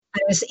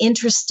was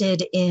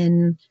interested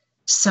in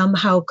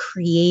somehow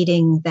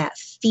creating that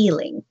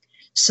feeling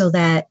so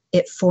that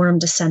it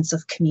formed a sense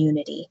of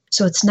community.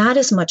 So it's not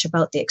as much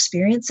about the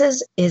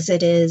experiences as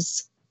it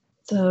is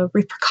the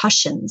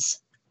repercussions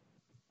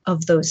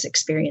of those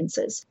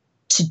experiences.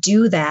 To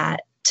do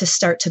that, to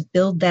start to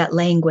build that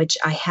language,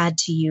 I had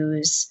to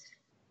use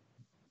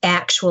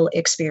actual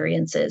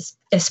experiences,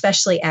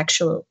 especially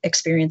actual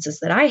experiences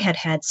that I had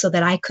had, so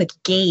that I could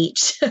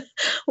gauge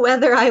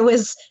whether I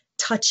was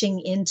touching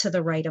into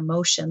the right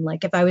emotion.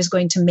 Like if I was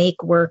going to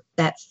make work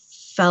that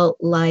felt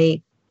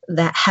like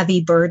that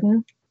heavy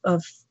burden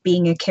of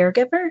being a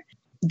caregiver,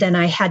 then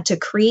I had to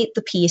create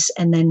the piece,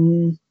 and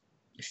then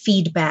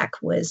feedback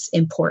was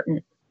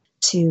important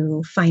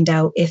to find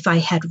out if I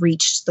had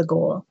reached the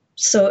goal.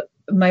 So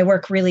my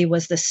work really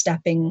was the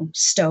stepping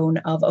stone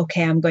of,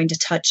 okay, I'm going to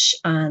touch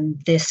on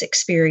this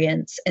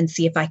experience and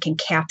see if I can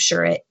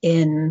capture it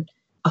in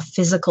a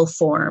physical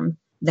form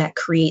that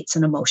creates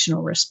an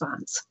emotional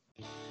response.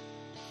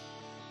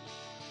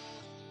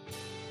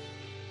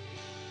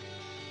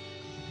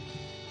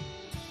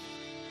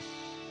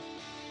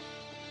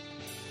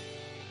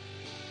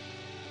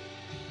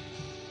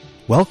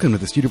 Welcome to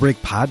the Studio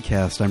Break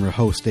Podcast. I'm your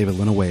host, David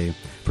Linaway.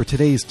 For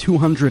today's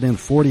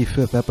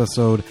 245th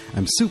episode,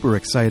 I'm super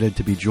excited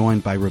to be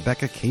joined by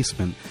Rebecca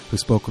Casement, who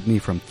spoke with me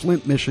from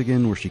Flint,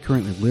 Michigan, where she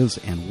currently lives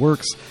and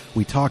works.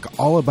 We talk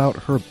all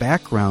about her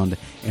background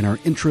and our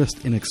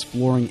interest in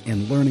exploring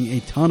and learning a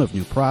ton of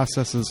new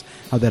processes,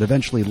 how that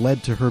eventually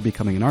led to her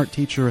becoming an art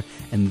teacher,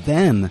 and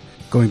then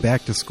going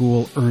back to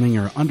school, earning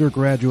her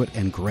undergraduate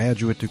and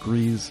graduate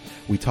degrees.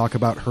 We talk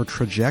about her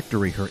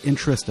trajectory, her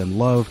interest and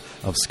love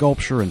of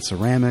sculpture and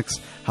ceramics,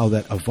 how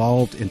that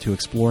evolved into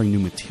exploring new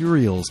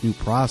materials, new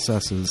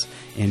processes,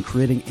 and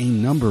creating a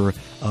number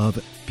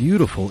of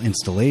beautiful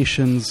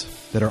installations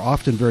that are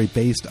often very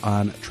based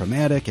on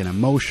traumatic and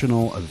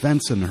emotional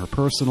events in her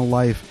personal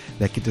life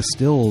that get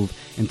distilled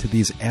into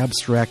these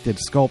abstracted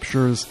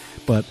sculptures,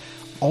 but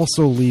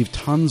also leave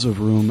tons of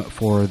room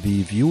for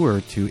the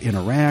viewer to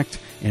interact,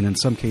 and in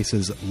some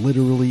cases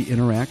literally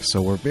interact.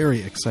 So we're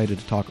very excited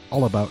to talk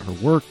all about her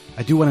work.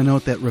 I do want to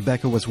note that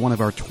Rebecca was one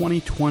of our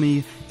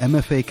 2020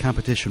 MFA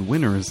competition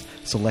winners,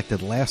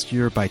 selected last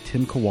year by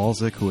Tim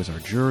Kowalczyk, who is our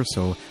juror,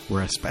 so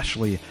we're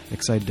especially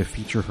excited to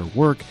feature her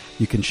work.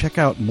 You can check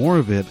out more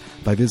of it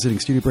by visiting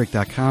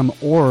studiobreak.com,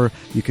 or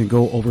you can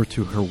go over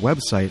to her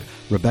website,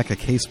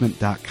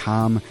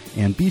 RebeccaCasement.com,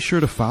 and be sure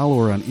to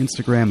follow her on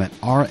Instagram at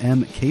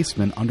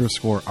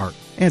rmcasement_art.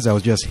 As I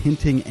was just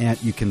hinting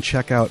at, you can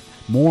check out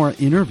more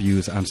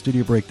interviews on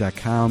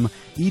studiobreak.com.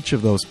 Each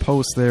of those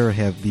posts there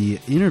have the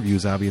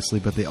interviews, obviously,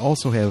 but they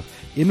also have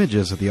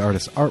images of the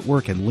artist's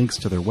artwork and links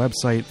to their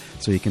website,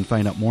 so you can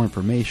find out more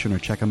information or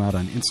check them out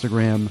on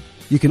Instagram.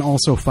 You can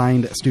also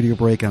find Studio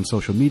Break on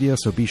social media,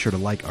 so be sure to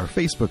like our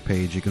Facebook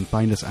page. You can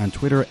find us on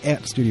Twitter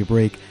at Studio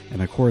Break,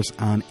 and of course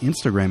on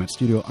Instagram at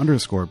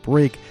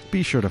Studio_Break.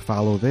 Be sure to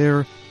follow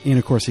there. And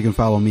of course you can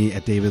follow me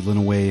at David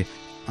Linaway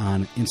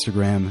on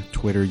Instagram,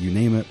 Twitter, you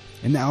name it.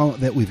 And now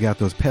that we've got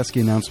those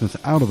pesky announcements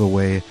out of the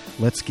way,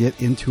 let's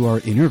get into our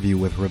interview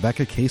with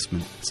Rebecca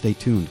Casement. Stay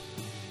tuned.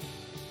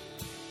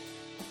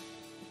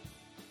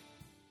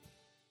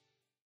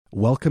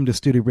 Welcome to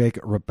Studio Break,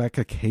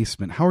 Rebecca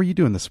Casement. How are you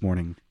doing this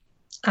morning?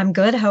 I'm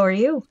good. How are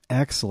you?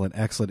 Excellent,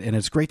 excellent. And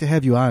it's great to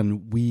have you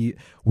on. We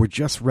were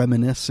just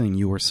reminiscing.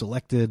 You were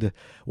selected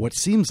what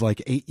seems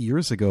like 8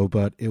 years ago,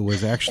 but it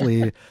was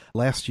actually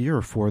last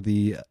year for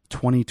the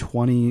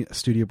 2020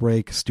 Studio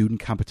Break student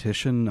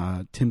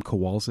competition. Tim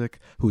Kowalczyk,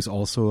 who's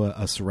also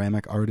a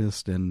ceramic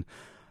artist, and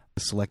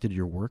selected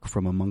your work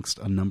from amongst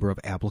a number of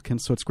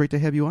applicants. So it's great to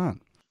have you on.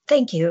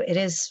 Thank you. It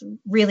is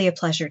really a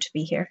pleasure to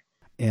be here.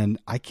 And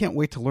I can't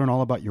wait to learn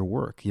all about your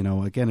work. You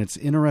know, again, it's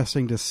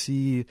interesting to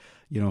see,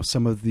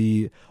 some of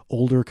the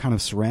older kind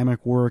of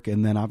ceramic work,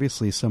 and then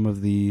obviously some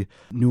of the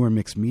newer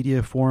mixed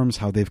media forms,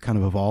 how they've kind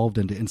of evolved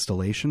into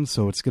installation.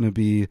 So it's going to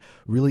be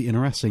really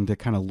interesting to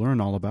kind of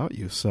learn all about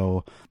you.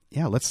 So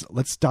yeah,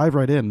 let's dive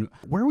right in.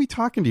 Where are we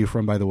talking to you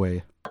from, by the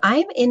way?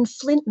 I'm in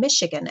Flint,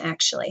 Michigan,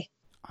 actually.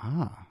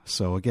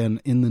 So again,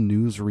 in the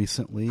news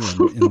recently. And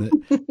in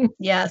the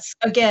Yes,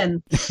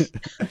 again.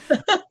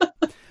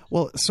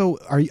 Well, so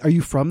are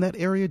you from that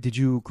area? Did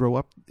you grow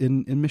up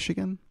in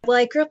Michigan? Well,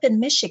 I grew up in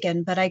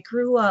Michigan, but I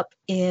grew up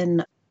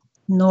in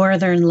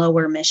northern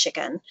lower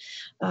Michigan,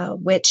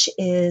 which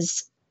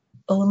is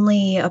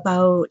only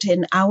about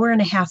an hour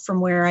and a half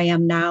from where I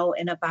am now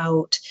and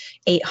about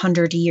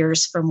 800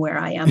 years from where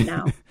I am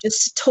now.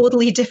 Just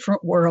totally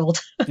different world.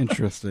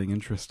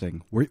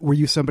 Interesting. Were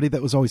you somebody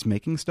that was always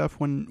making stuff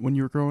when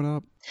you were growing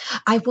up?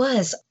 I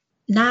was.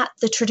 Not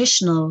the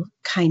traditional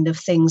kind of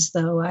things,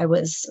 though. I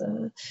was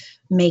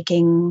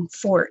making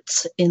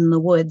forts in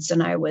the woods,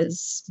 and I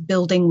was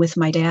building with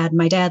my dad.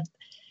 My dad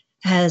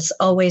has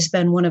always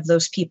been one of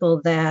those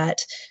people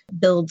that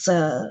builds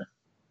a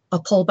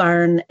pole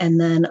barn and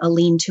then a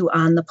lean-to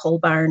on the pole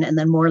barn and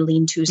then more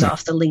lean-tos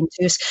off the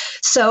lean-tos.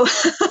 So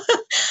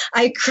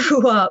I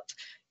grew up,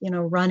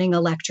 running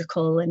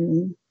electrical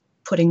and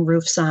putting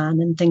roofs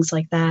on and things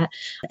like that.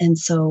 And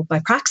so by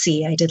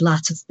proxy, I did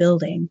lots of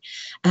building.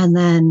 And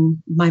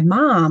then my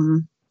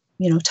mom,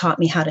 taught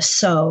me how to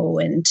sew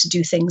and to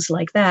do things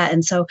like that.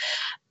 And so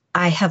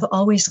I have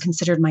always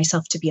considered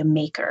myself to be a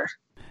maker.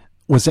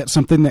 Was that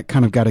something that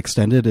kind of got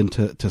extended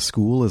into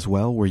school as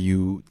well? Were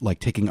you like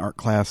taking art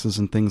classes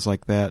and things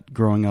like that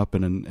growing up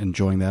and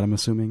enjoying that, I'm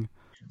assuming?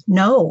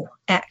 No,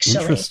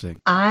 actually.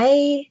 Interesting.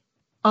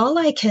 All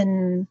I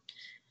can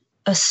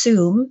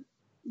assume,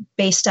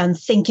 based on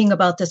thinking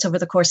about this over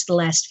the course of the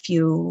last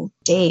few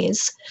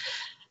days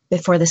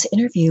before this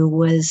interview,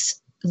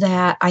 was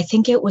that I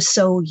think it was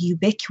so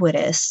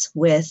ubiquitous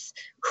with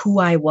who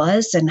I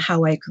was and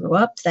how I grew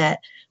up that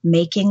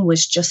making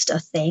was just a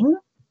thing.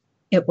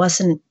 It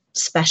wasn't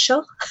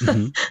special.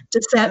 Mm-hmm.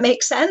 Does that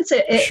make sense?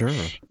 Sure.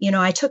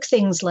 I took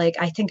things like,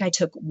 I think I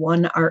took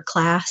one art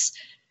class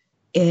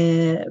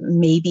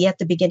maybe at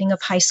the beginning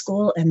of high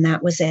school, and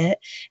that was it.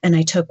 And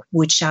I took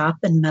wood shop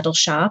and metal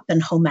shop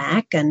and home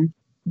ec,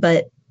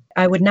 but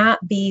I would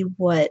not be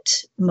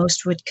what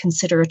most would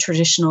consider a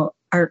traditional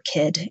art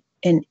kid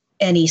in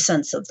any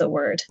sense of the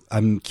word.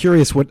 I'm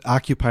curious what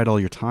occupied all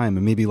your time,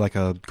 and maybe like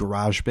a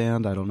garage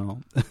band. I don't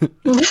know.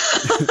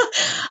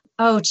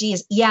 Oh,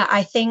 geez. Yeah,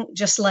 I think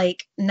just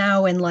like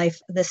now in life,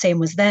 the same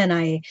was then.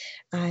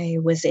 I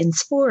was in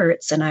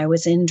sports, and I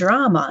was in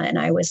drama, and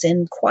I was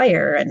in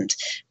choir, and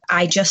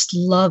I just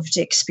loved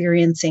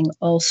experiencing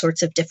all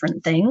sorts of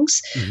different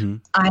things. Mm-hmm.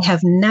 I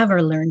have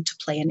never learned to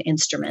play an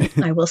instrument.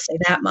 I will say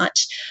that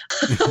much.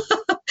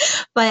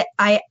 But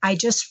I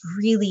just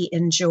really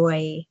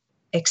enjoy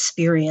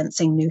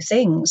experiencing new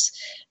things.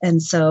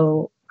 And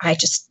so I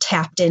just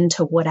tapped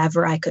into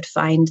whatever I could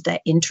find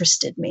that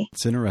interested me.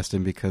 It's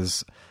interesting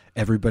because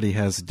everybody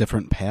has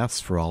different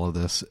paths for all of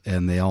this,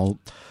 and they all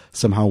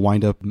somehow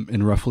wind up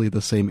in roughly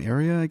the same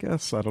area, I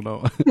guess. I don't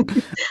know.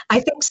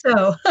 I think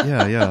so.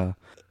 Yeah.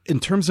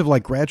 In terms of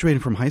like graduating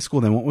from high school,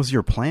 then what was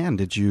your plan?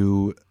 Did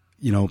you,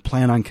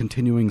 plan on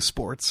continuing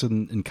sports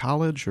in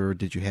college, or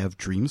did you have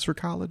dreams for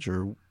college,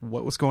 or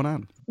what was going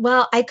on?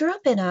 Well, I grew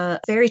up in a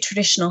very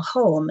traditional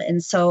home.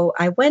 And so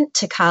I went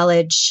to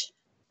college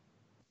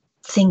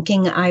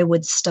thinking I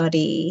would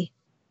study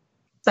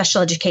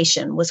special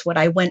education was what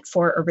I went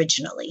for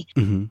originally,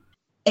 mm-hmm.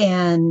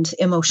 and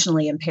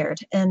emotionally impaired.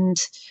 And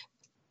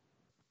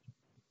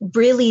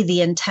really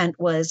the intent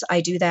was I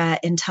do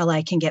that until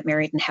I can get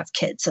married and have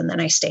kids, and then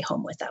I stay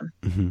home with them,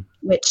 mm-hmm.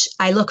 which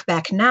I look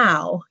back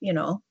now,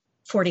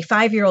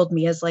 45-year-old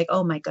me is like,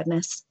 oh my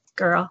goodness,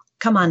 girl,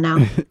 come on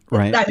now.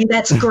 Right. I mean,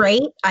 that's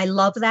great. I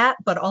love that.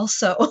 But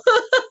also,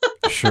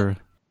 sure.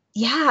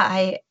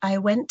 Yeah, I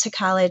went to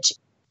college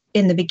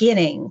in the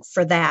beginning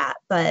for that,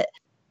 but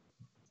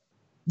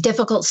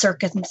difficult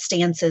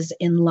circumstances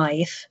in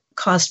life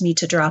caused me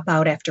to drop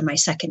out after my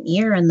second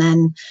year. And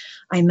then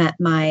I met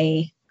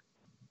my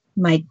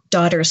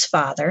daughter's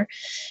father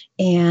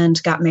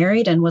and got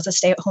married and was a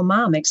stay-at-home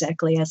mom,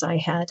 exactly as I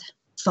had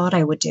thought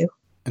I would do.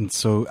 And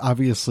so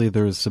obviously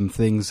there's some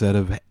things that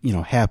have,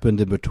 happened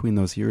in between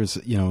those years,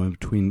 in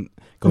between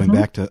going mm-hmm.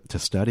 back to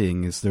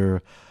studying. Is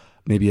there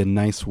maybe a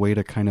nice way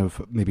to kind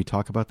of maybe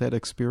talk about that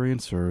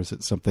experience, or is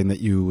it something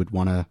that you would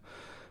want to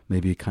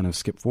maybe kind of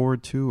skip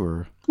forward to?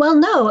 Or well,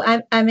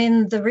 no, I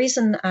mean, the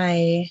reason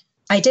I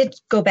did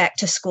go back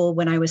to school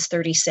when I was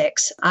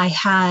 36, I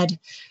had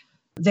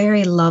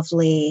very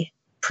lovely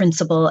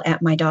principal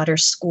at my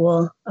daughter's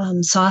school,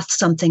 saw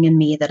something in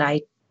me that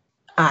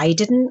I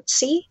didn't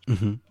see.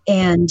 Mm-hmm.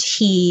 And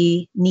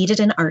he needed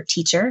an art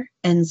teacher.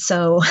 And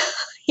so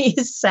he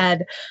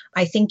said,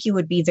 I think you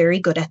would be very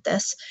good at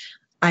this.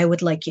 I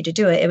would like you to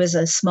do it. It was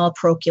a small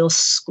parochial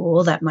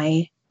school that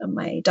my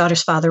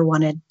daughter's father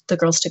wanted the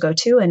girls to go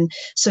to. And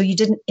so it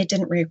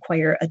didn't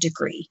require a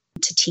degree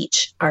to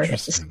teach art at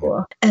the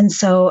school. And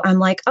so I'm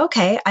like,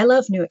 okay, I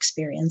love new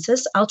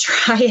experiences. I'll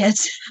try it.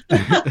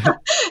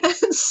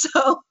 And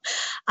so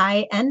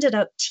I ended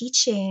up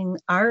teaching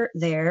art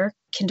there,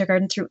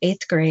 kindergarten through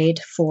 8th grade,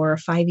 for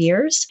 5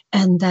 years.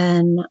 And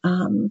then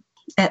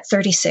at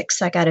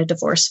 36, I got a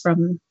divorce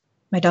from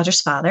my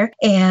daughter's father,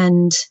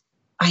 and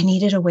I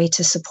needed a way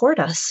to support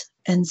us.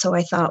 And so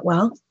I thought,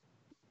 well,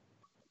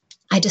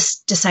 I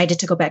just decided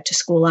to go back to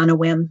school on a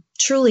whim,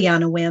 truly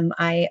on a whim.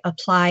 I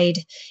applied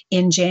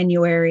in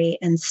January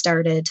and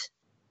started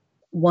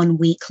 1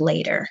 week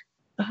later.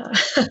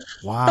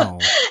 Wow.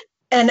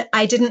 And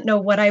I didn't know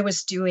what I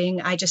was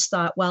doing. I just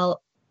thought,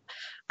 well,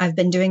 I've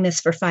been doing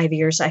this for 5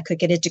 years. I could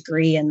get a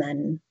degree and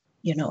then,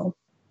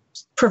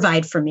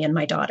 provide for me and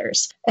my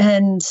daughters.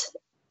 And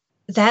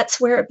that's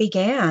where it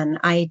began.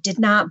 I did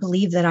not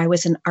believe that I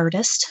was an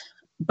artist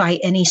by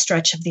any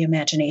stretch of the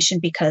imagination,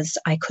 because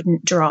I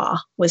couldn't draw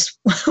was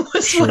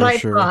sure, what I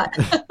sure. thought.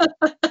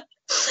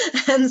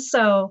 And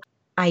so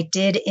I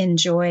did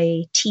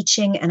enjoy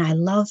teaching, and I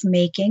love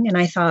making. And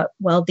I thought,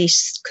 well,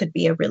 this could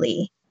be a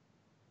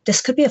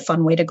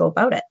fun way to go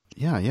about it.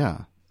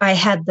 Yeah. I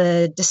had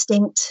the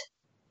distinct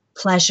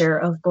pleasure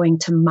of going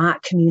to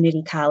Mott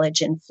Community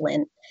College in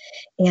Flint,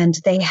 and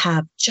they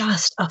have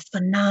just a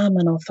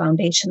phenomenal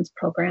foundations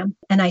program.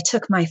 And I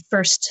took my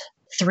first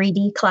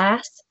 3D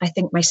class, I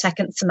think my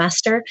second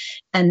semester,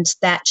 and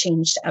that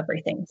changed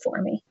everything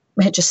for me.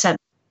 It just set a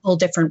whole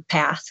different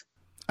path.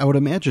 I would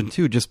imagine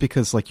too, just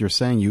because like you're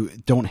saying, you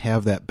don't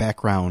have that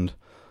background,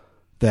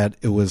 that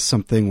it was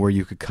something where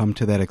you could come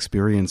to that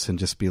experience and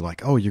just be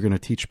like, oh, you're going to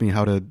teach me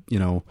how to,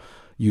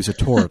 use a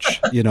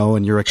torch,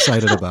 and you're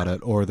excited about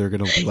it. Or they're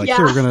going to be like,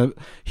 here, we're going to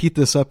heat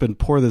this up and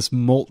pour this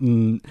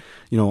molten,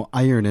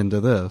 iron into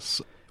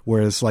this.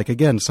 Whereas, like,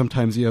 again,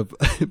 sometimes you have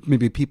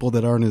maybe people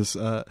that aren't as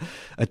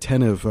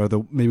attentive, or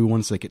the maybe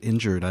ones that get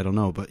injured. I don't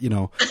know. But,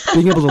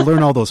 being able to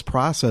learn all those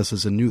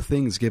processes and new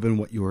things, given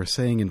what you were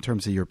saying in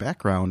terms of your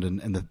background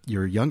and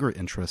your younger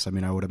interests, I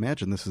mean, I would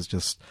imagine this is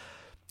just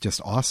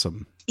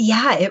awesome.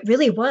 Yeah, it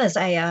really was.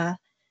 I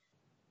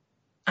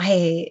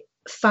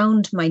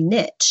found my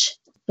niche.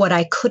 What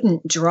I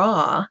couldn't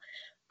draw,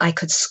 I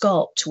could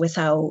sculpt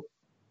without,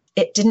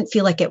 it didn't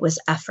feel like it was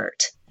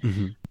effort.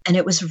 Mm-hmm. And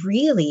it was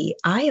really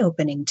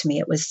eye-opening to me.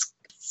 It was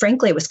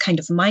kind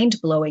of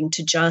mind-blowing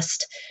to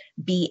just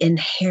be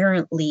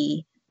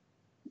inherently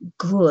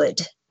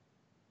good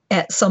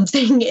at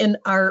something in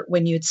art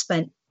when you'd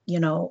spent,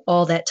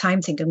 all that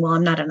time thinking, well,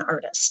 I'm not an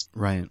artist.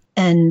 Right.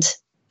 And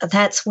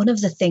that's one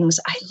of the things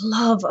I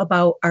love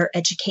about art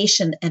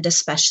education, and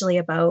especially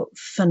about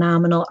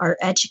phenomenal art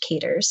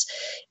educators,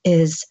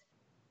 is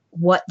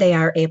what they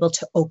are able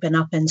to open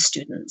up in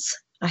students,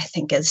 I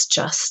think is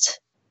just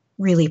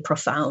really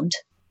profound.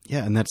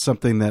 Yeah, and that's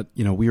something that,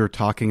 we were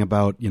talking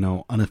about,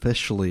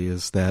 unofficially,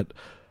 is that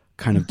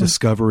kind of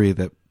discovery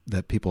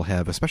that people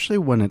have, especially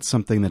when it's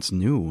something that's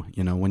new.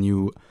 When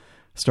you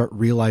start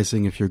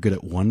realizing if you're good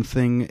at one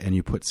thing and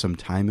you put some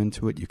time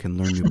into it, you can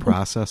learn new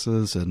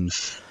processes. And,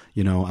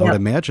 I would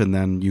imagine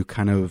then you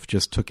kind of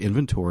just took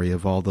inventory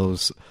of all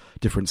those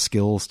different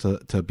skills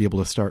to be able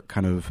to start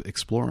kind of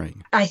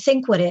exploring. I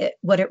think what it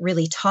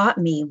really taught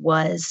me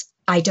was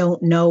I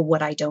don't know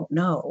what I don't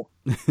know.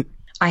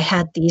 I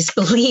had these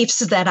beliefs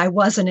that I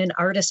wasn't an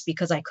artist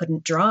because I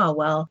couldn't draw.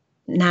 Well,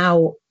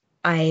 now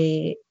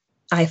I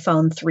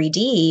found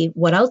 3D.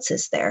 What else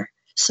is there?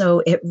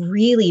 So it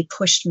really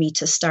pushed me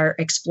to start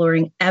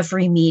exploring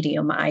every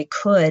medium I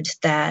could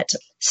that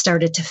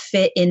started to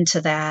fit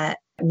into that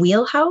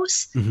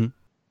wheelhouse. Mm-hmm.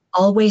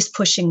 Always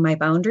pushing my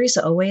boundaries,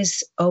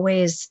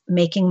 always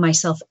making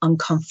myself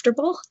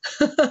uncomfortable.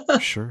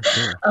 Sure.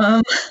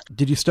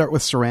 Did you start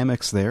with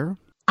ceramics there?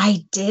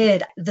 I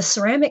did. The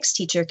ceramics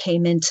teacher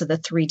came into the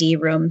 3D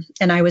room,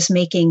 and I was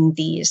making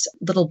these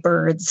little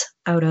birds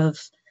out of,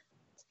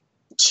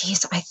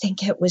 I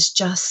think it was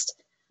just,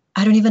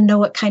 I don't even know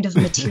what kind of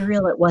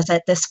material it was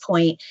at this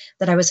point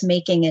that I was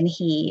making. And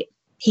he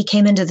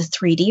came into the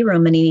 3D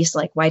room and he's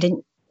like, why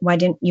didn't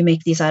you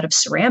make these out of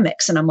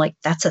ceramics? And I'm like,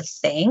 that's a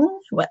thing?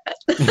 What?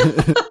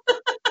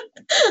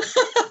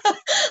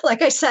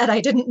 Like I said,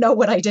 I didn't know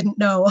what I didn't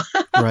know.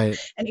 Right.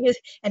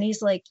 And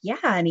he's like, yeah.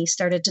 And he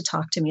started to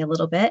talk to me a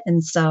little bit.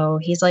 And so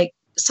he's like,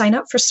 sign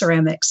up for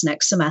ceramics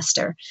next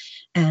semester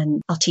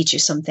and I'll teach you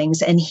some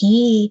things. And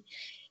he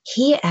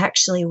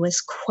actually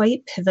was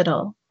quite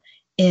pivotal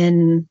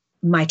in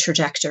my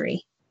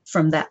trajectory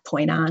from that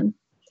point on.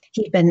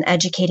 He'd been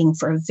educating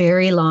for a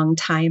very long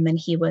time, and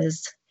he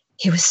was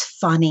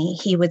funny.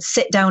 He would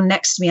sit down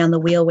next to me on the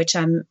wheel, which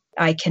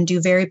I can do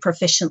very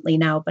proficiently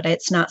now, but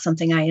it's not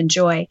something I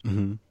enjoy.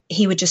 Mm-hmm.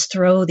 He would just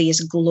throw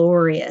these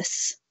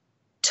glorious,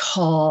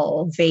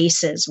 tall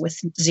vases with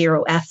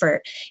zero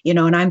effort,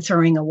 and I'm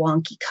throwing a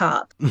wonky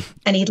cup.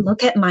 And he'd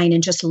look at mine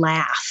and just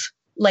laugh,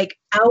 like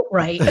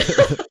outright.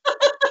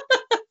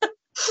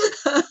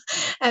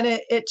 And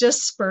it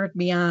just spurred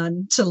me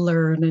on to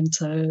learn and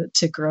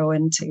to grow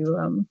and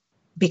to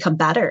become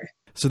better.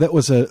 So that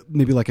was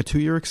maybe like a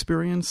 2-year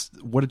experience.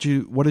 What did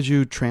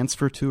you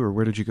transfer to, or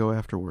where did you go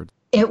afterward?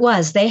 It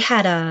was, they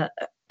had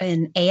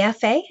an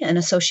AFA, an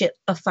Associate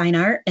of Fine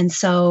Art. And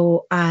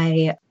so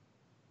I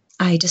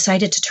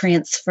decided to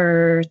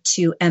transfer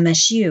to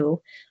MSU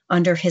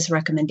under his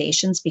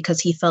recommendations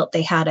because he felt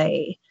they had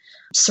a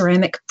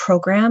ceramic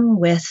program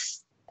with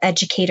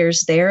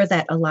educators there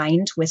that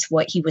aligned with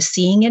what he was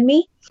seeing in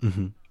me.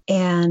 Mm-hmm.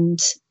 And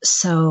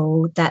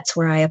so that's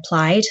where I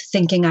applied,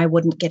 thinking I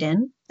wouldn't get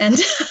in, and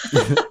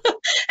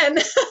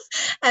and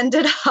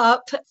ended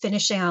up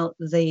finishing out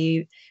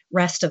the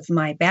rest of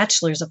my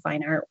bachelor's of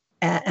fine art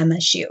at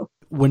MSU.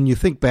 When you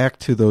think back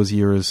to those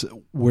years,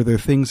 were there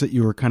things that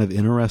you were kind of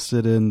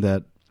interested in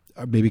that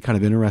are maybe kind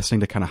of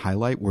interesting to kind of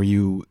highlight? Were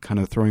you kind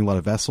of throwing a lot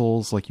of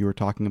vessels like you were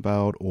talking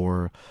about,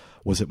 or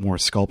was it more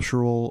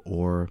sculptural?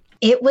 Or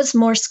it was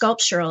more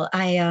sculptural.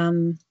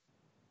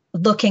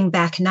 Looking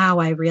back now,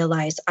 I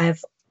realize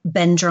I've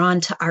been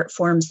drawn to art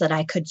forms that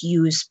I could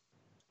use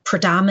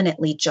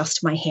predominantly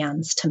just my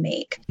hands to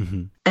make.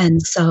 Mm-hmm.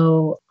 And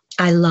so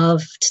I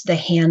loved the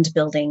hand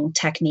building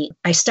technique.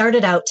 I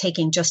started out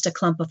taking just a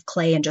clump of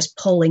clay and just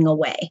pulling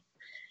away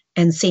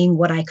and seeing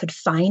what I could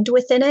find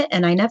within it.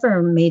 And I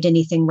never made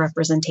anything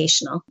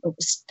representational.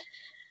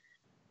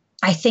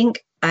 I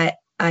think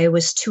I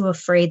was too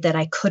afraid that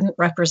I couldn't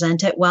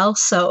represent it well.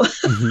 So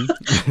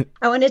mm-hmm.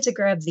 I wanted to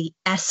grab the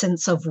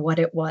essence of what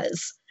it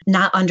was.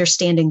 not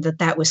understanding that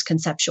that was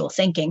conceptual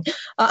thinking.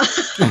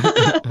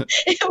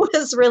 It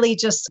was really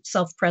just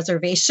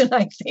self-preservation,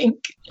 I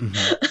think.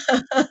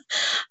 Mm-hmm.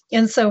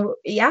 And so,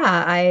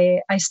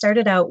 yeah, I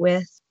started out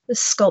with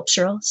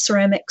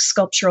ceramic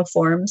sculptural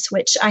forms,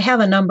 which I have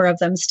a number of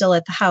them still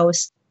at the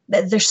house.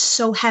 They're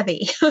so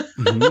heavy.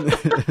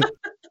 Mm-hmm.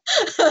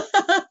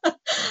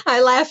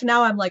 I laugh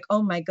now. I'm like,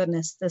 oh my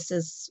goodness, this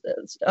is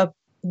a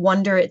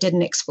wonder it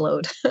didn't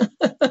explode.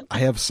 I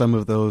have some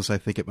of those, I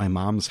think, at my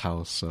mom's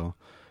house. So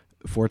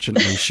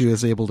fortunately, she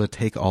was able to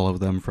take all of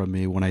them from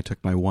me when I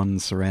took my one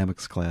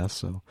ceramics class.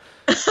 So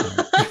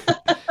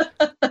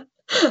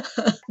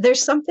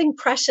there's something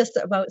precious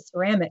about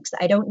ceramics.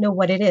 I don't know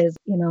what it is.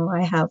 You know,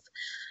 I have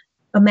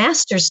a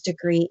master's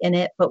degree in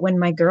it, but when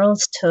my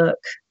girls took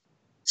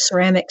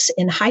ceramics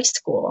in high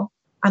school,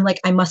 I'm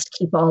like, I must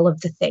keep all of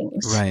the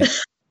things. Right.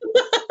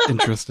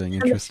 Interesting.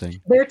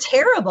 They're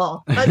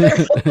terrible.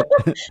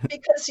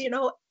 Because, you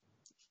know,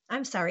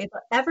 I'm sorry,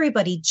 but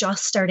everybody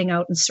just starting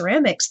out in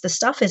ceramics, the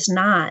stuff is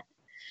not,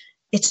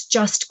 it's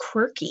just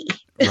quirky.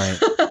 Right.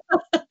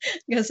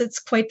 Because it's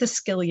quite the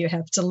skill you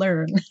have to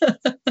learn.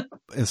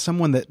 As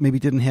someone that maybe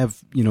didn't have,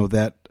 you know,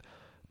 that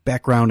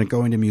background in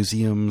going to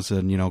museums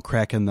and, you know,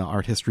 cracking the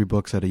art history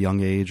books at a young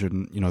age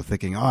and, you know,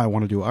 thinking, oh, I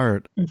want to do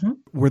art. Mm-hmm.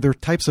 Were there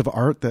types of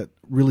art that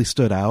really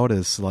stood out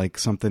as like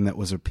something that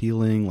was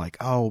appealing? Like,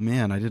 oh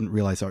man, I didn't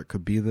realize art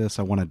could be this.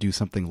 I want to do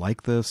something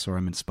like this, or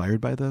I'm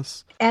inspired by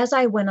this. As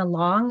I went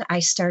along, I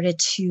started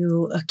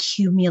to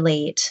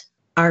accumulate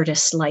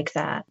artists like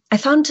that. I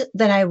found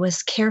that I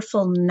was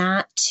careful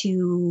not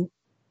to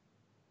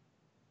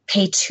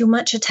pay too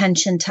much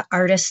attention to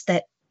artists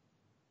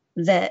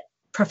that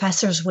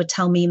professors would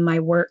tell me my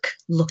work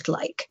looked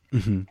like.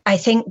 Mm-hmm. I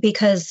think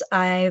because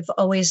I've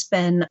always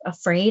been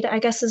afraid, I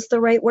guess is the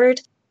right word,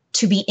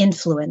 to be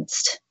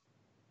influenced,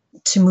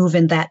 to move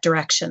in that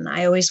direction.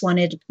 I always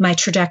wanted my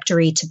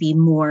trajectory to be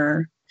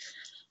more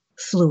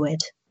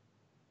fluid.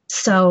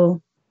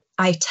 So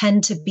I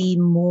tend to be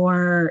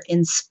more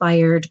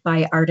inspired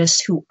by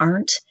artists who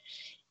aren't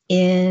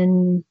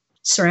in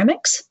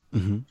ceramics.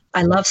 Mm-hmm.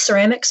 I love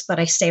ceramics, but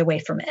I stay away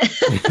from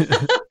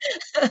it.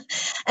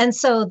 And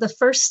so the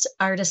first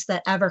artist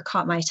that ever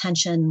caught my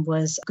attention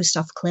was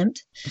Gustav Klimt.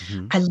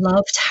 Mm-hmm. I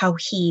loved how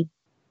he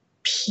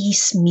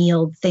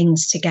piecemealed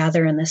things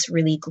together in this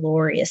really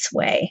glorious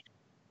way.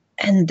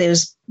 And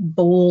those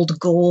bold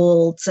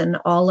golds and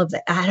all of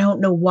that. I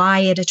don't know why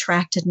it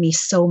attracted me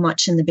so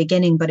much in the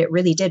beginning, but it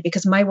really did,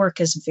 because my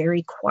work is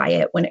very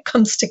quiet when it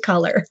comes to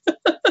color.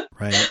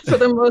 Right. For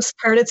the most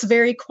part, it's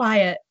very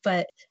quiet,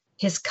 but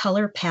his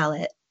color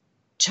palette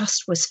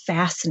just was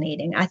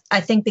fascinating. I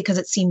think because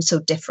it seemed so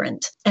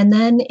different. And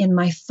then in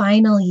my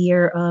final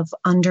year of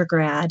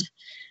undergrad,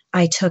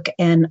 I took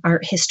an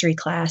art history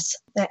class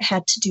that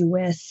had to do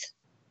with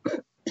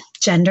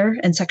gender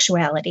and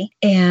sexuality.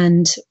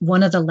 And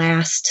one of the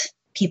last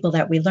people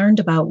that we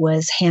learned about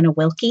was Hannah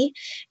Wilke,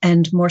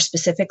 and more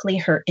specifically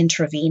her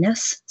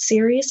Intravenous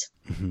series.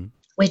 Mm-hmm.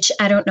 Which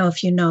I don't know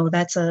if you know,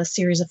 that's a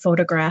series of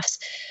photographs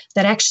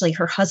that actually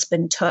her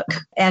husband took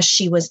as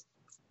she was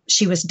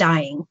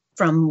dying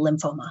from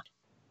lymphoma.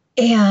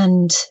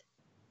 And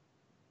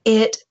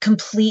it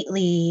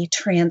completely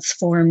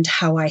transformed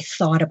how I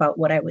thought about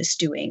what I was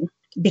doing,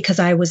 because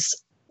I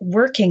was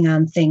working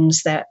on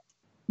things that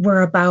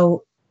were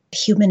about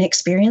human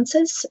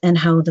experiences and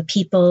how the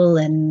people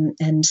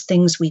and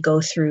things we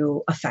go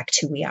through affect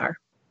who we are.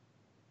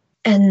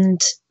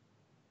 And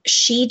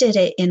she did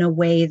it in a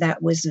way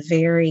that was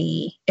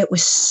it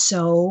was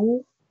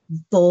so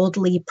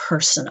boldly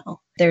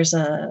personal. There's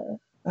a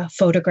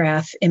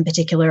photograph in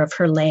particular of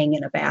her laying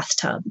in a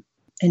bathtub,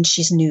 and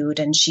she's nude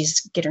and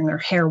she's getting her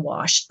hair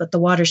washed, but the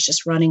water's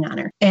just running on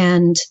her.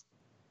 And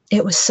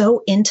it was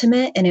so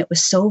intimate and it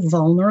was so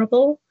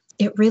vulnerable.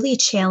 It really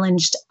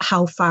challenged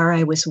how far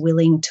I was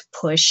willing to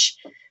push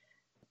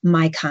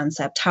my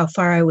concept, how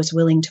far I was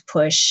willing to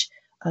push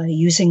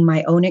using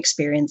my own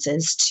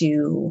experiences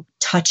to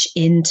touch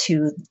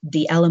into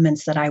the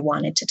elements that I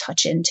wanted to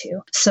touch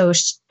into. So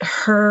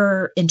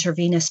her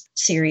Intravenous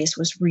series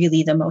was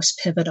really the most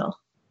pivotal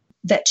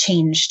that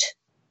changed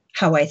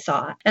how I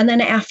thought. And then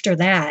after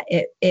that,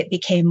 it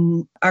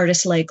became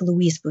artists like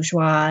Louise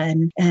Bourgeois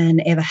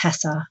and Eva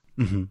Hesse,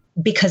 mm-hmm.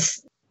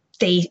 because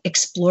they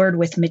explored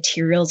with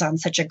materials on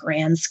such a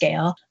grand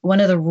scale.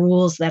 One of the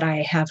rules that I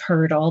have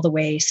heard all the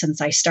way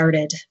since I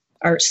started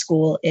art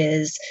school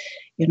is,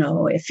 you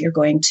know, if you're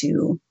going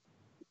to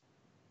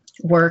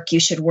work, you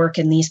should work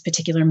in these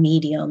particular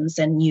mediums,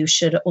 and you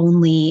should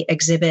only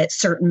exhibit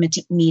certain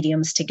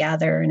mediums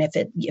together. And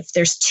if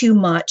there's too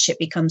much, it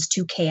becomes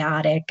too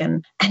chaotic.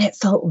 And it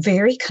felt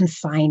very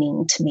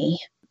confining to me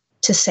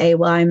to say,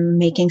 well, I'm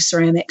making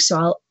ceramics,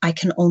 so I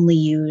can only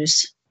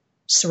use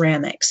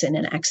ceramics in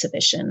an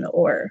exhibition,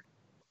 or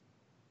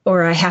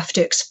I have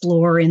to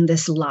explore in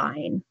this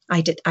line.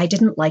 I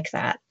didn't like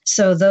that.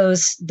 So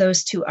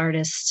those two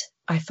artists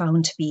I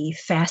found to be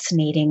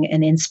fascinating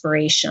and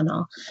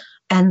inspirational.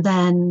 And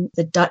then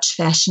the Dutch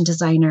fashion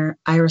designer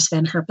Iris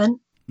van Herpen,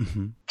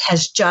 mm-hmm.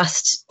 has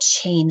just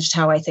changed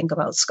how I think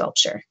about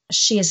sculpture.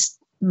 She is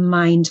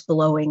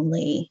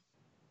mind-blowingly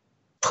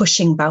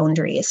pushing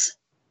boundaries.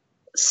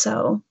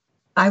 So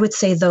I would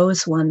say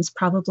those ones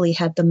probably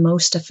had the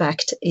most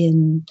effect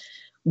in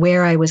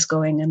where I was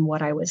going and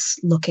what I was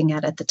looking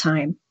at the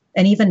time,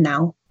 and even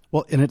now.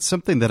 Well, and it's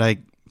something that I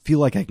feel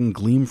like I can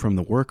glean from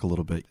the work a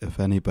little bit. If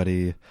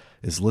anybody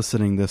is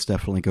listening to this,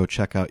 definitely go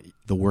check out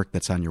the work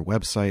that's on your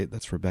website.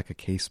 That's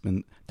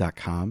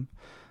RebeccaCasement.com.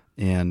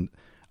 And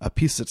a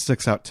piece that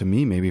sticks out to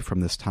me maybe from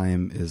this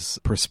time is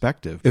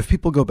perspective. If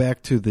people go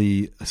back to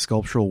the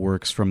sculptural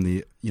works from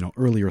the,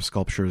 earlier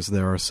sculptures,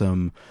 there are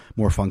some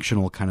more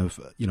functional kind of,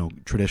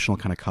 traditional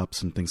kind of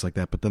cups and things like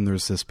that. But then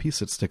there's this piece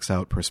that sticks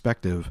out,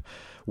 perspective,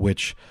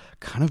 which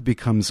kind of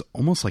becomes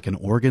almost like an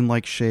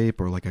organ-like shape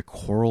or like a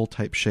coral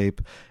type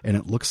shape. And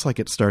it looks like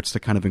it starts to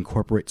kind of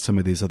incorporate some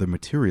of these other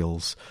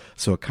materials.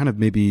 So it kind of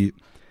maybe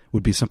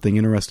would be something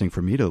interesting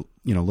for me to,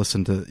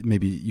 listen to.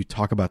 Maybe you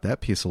talk about that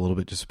piece a little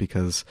bit, just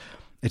because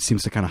it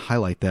seems to kind of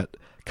highlight that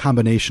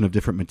combination of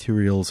different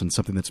materials and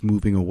something that's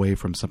moving away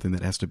from something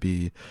that has to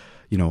be,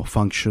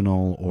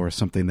 functional or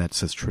something that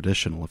says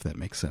traditional, if that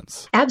makes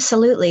sense.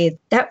 Absolutely.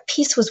 That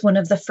piece was one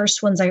of the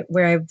first ones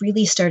where I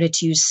really started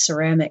to use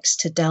ceramics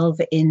to delve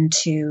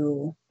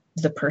into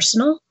the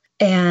personal.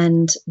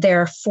 And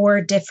there are 4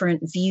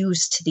 different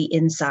views to the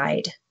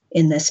inside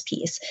in this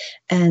piece.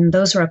 And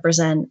those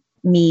represent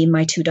me,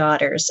 my 2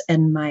 daughters,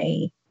 and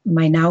my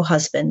now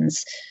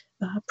husband's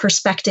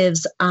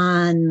perspectives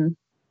on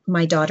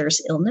my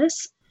daughter's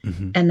illness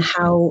and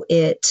how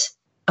it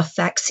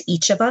affects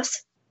each of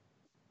us.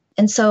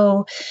 And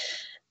so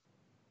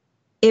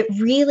it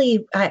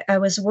really, I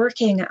was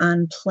working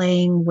on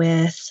playing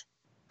with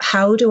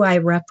how do I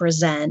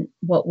represent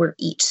what we're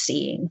each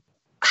seeing,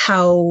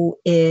 how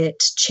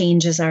it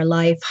changes our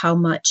life, how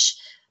much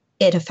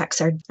it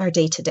affects our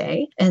day to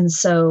day. And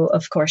so,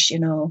 of course,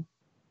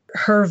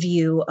 her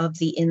view of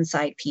the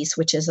inside piece,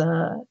 which is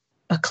a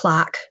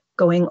clock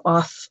going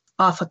off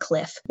a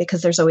cliff,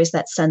 because there's always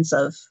that sense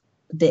of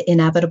the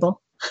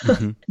inevitable,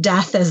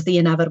 death as the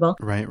inevitable.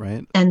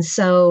 Right. And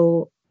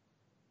so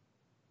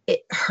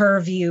her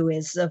view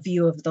is a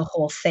view of the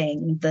whole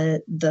thing,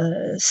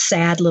 the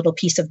sad little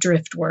piece of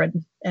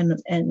driftwood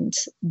and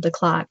the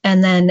clock.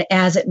 And then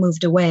as it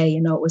moved away,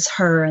 it was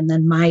her. And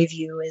then my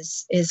view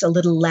is a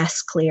little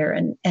less clear.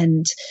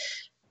 And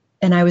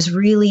I was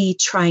really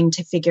trying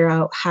to figure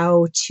out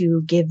how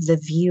to give the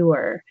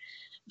viewer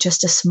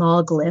just a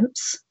small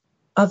glimpse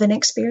of an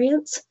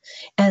experience.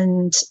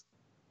 And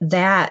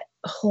that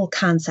whole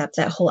concept,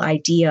 that whole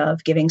idea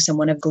of giving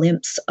someone a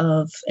glimpse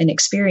of an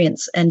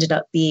experience ended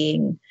up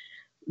being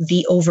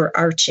the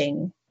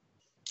overarching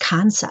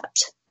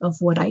concept of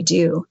what I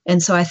do.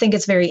 And so I think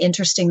it's very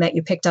interesting that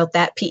you picked out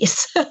that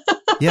piece.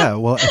 Yeah,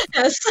 well,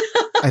 yes.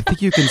 I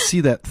think you can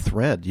see that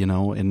thread,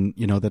 and,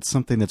 that's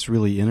something that's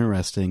really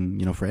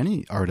interesting, for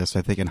any artist,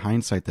 I think, in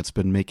hindsight, that's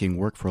been making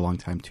work for a long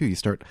time too. You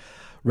start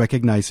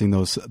recognizing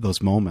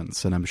those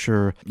moments. And I'm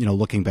sure,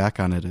 looking back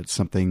on it, it's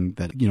something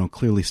that,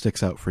 clearly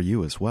sticks out for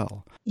you as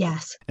well.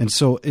 Yes. And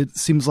so it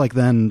seems like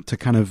then to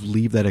kind of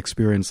leave that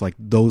experience, like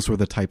those were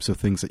the types of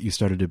things that you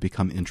started to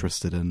become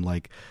interested in,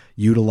 like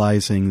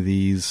utilizing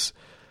these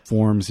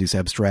forms, these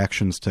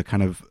abstractions to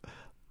kind of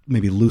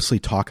maybe loosely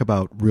talk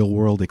about real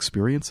world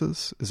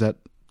experiences. Is that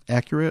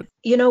accurate?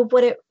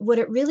 What it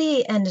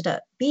really ended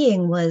up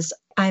being was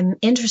I'm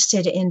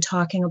interested in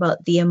talking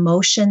about the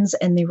emotions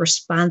and the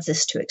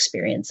responses to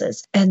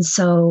experiences. And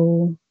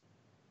so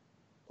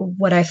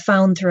what I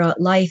found throughout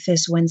life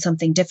is when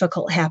something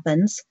difficult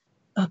happens,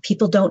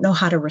 people don't know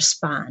how to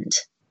respond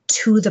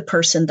to the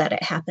person that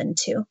it happened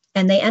to.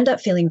 And they end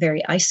up feeling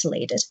very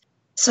isolated.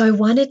 So I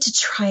wanted to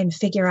try and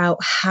figure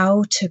out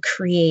how to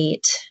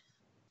create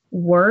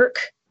work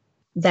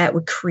that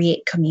would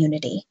create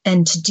community.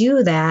 And to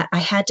do that, I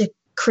had to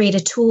create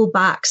a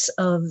toolbox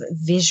of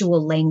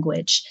visual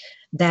language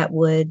that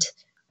would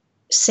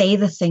say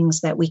the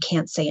things that we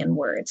can't say in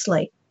words.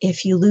 Like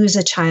if you lose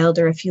a child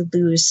or if you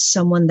lose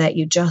someone that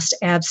you just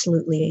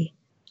absolutely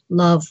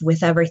love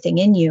with everything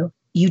in you,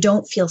 you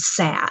don't feel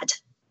sad.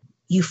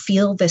 You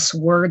feel this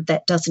word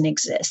that doesn't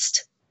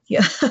exist.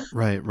 Yeah.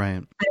 Right.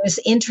 I was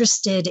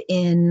interested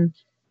in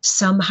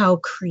somehow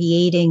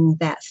creating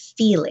that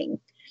feeling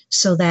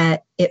so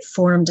that it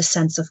formed a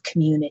sense of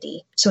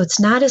community. So it's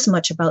not as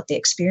much about the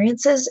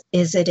experiences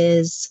as it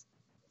is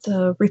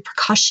the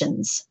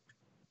repercussions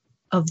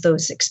of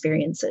those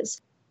experiences.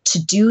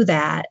 To do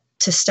that,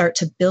 to start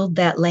to build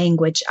that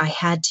language, I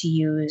had to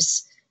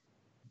use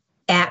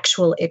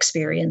actual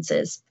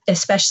experiences,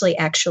 especially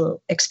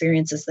actual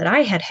experiences that I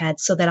had had,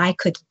 so that I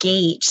could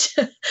gauge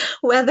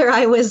whether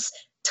I was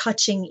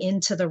touching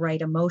into the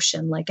right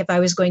emotion. Like if I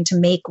was going to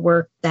make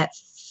work that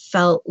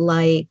felt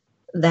like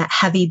that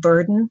heavy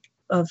burden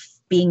of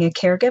being a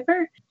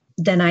caregiver,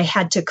 then I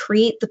had to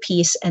create the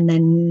piece, and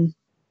then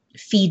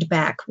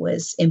feedback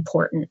was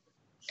important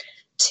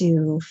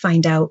to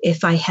find out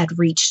if I had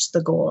reached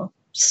the goal.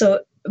 So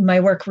my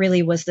work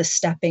really was the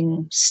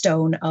stepping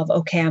stone of,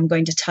 okay, I'm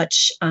going to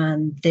touch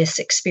on this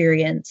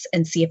experience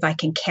and see if I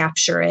can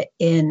capture it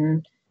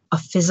in a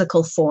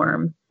physical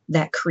form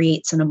that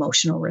creates an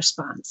emotional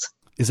response.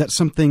 Is that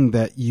something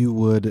that you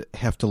would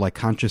have to like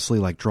consciously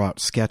like draw out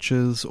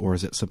sketches, or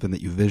is it something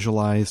that you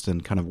visualized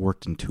and kind of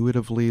worked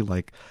intuitively?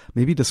 Like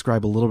maybe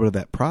describe a little bit of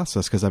that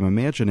process, because I'm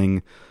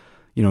imagining,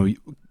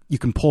 you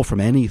can pull from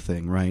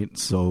anything, right?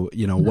 So,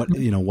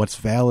 what's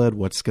valid,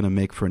 what's going to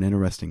make for an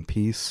interesting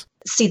piece?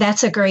 See,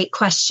 that's a great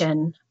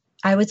question.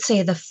 I would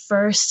say the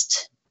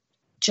first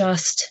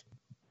just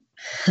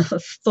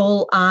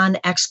full on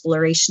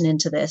exploration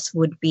into this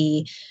would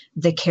be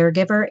the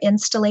caregiver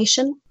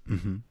installation.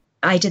 Mm-hmm.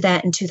 I did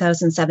that in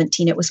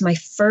 2017. It was my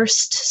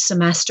first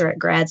semester at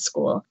grad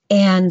school.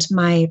 And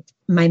my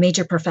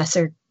major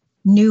professor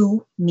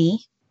knew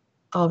me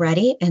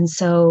already. And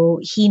so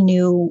he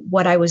knew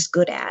what I was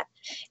good at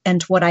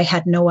and what I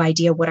had no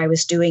idea what I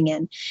was doing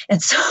in.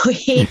 And so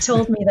he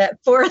told me that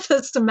for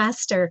the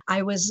semester,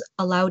 I was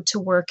allowed to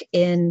work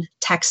in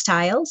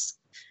textiles,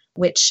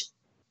 which,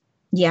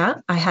 yeah,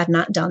 I had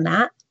not done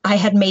that. I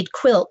had made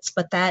quilts,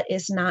 but that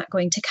is not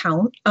going to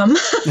count.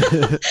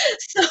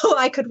 So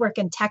I could work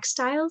in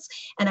textiles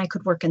and I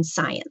could work in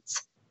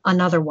science,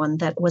 another one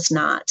that was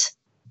not,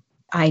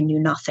 I knew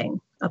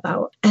nothing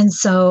about. And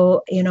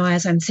so,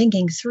 as I'm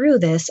thinking through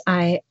this,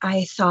 I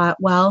thought,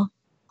 well,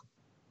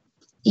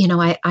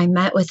 I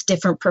met with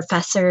different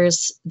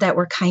professors that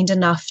were kind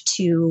enough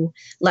to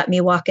let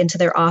me walk into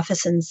their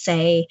office and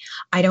say,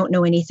 I don't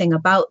know anything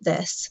about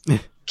this.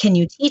 Can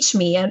you teach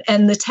me?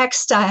 And the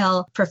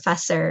textile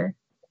professor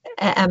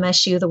at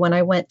MSU, the one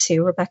I went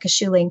to, Rebecca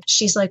Schuling,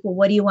 she's like, well,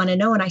 what do you want to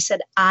know? And I said,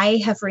 I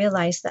have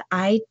realized that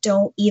I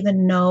don't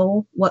even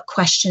know what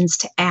questions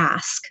to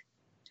ask.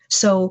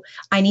 So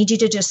I need you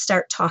to just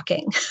start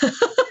talking.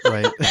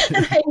 Right.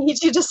 I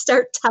need you to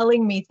start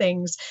telling me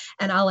things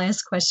and I'll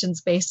ask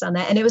questions based on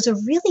that. And it was a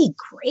really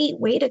great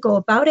way to go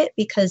about it,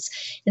 because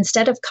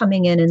instead of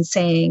coming in and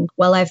saying,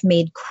 well, I've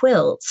made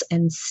quilts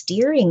and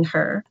steering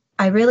her,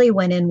 I really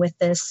went in with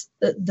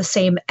the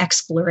same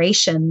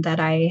exploration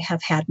that I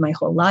have had my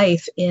whole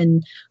life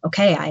in,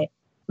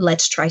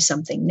 let's try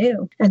something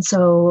new. And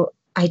so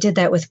I did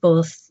that with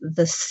both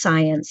the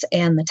science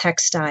and the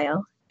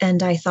textile.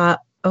 And I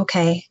thought,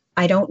 okay,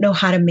 I don't know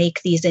how to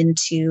make these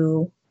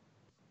into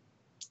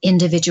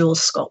individual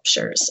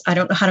sculptures. I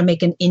don't know how to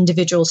make an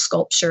individual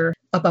sculpture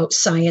about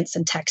science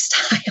and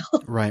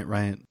textile. Right.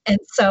 And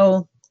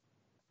so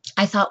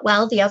I thought,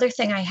 well, the other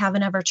thing I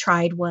haven't ever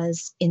tried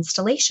was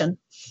installation.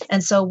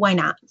 And so why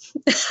not?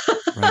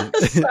 Right.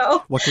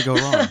 So, what could go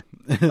wrong?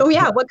 Oh,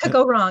 yeah. What could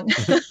go wrong?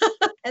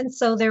 And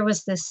so there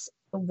was this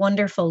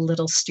wonderful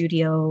little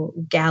studio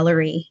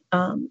gallery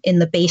in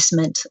the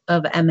basement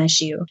of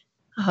MSU,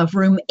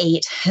 room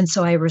 8. And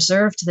so I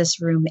reserved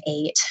this room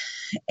 8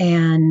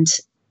 and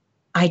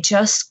I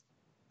just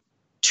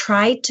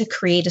tried to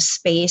create a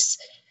space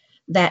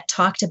that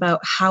talked about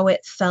how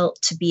it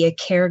felt to be a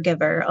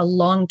caregiver, a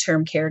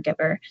long-term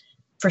caregiver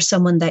for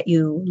someone that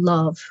you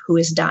love who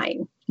is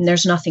dying. And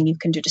there's nothing you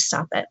can do to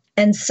stop it.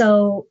 And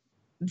so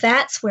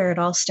that's where it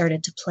all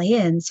started to play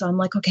in. So I'm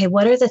like, okay,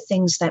 what are the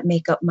things that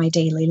make up my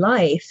daily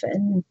life?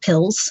 And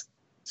pills.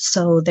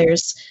 So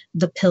there's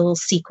the pill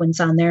sequence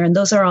on there. And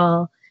those are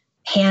all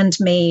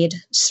handmade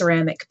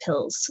ceramic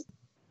pills,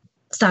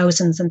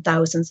 thousands and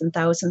thousands and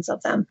thousands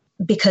of them,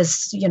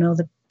 because,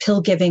 the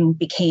pill giving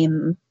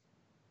became,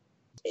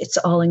 it's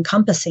all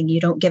encompassing. You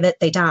don't give it,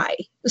 they die.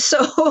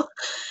 So,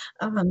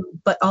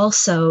 but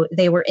also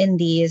they were in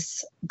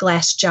these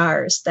glass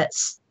jars that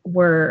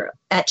were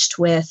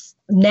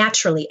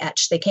naturally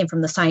etched. They came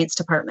from the science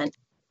department,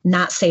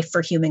 not safe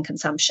for human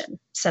consumption,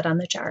 said on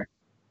the jar.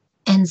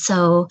 And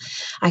so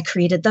I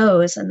created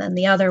those. And then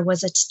the other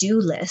was a to-do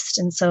list.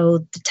 And so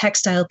the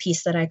textile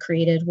piece that I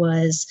created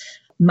was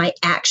my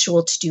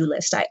actual to-do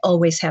list. I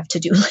always have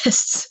to-do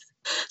lists.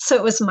 So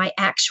it was my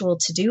actual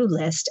to-do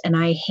list. And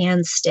I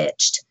hand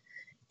stitched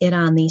it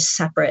on these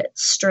separate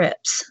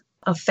strips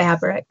of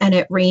fabric. And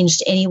it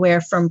ranged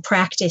anywhere from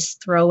practice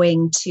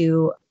throwing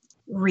to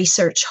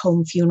research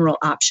home funeral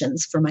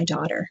options for my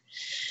daughter.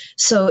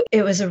 So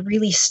it was a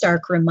really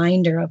stark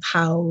reminder of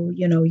how,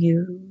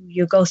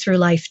 you go through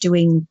life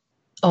doing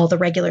all the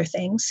regular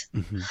things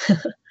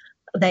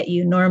that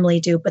you normally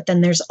do. But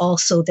then there's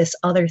also this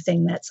other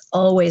thing that's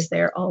always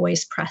there,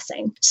 always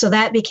pressing. So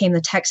that became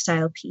the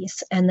textile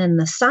piece. And then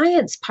the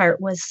science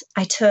part was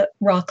I took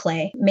raw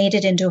clay, made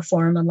it into a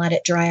form and let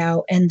it dry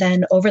out. And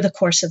then over the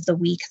course of the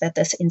week that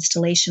this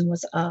installation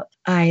was up,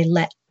 I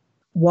let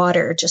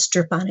water just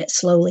drip on it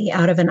slowly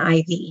out of an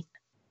IV.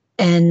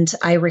 And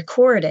I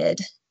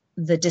recorded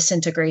the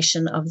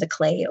disintegration of the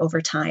clay over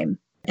time,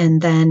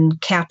 and then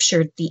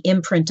captured the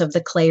imprint of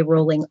the clay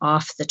rolling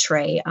off the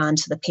tray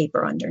onto the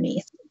paper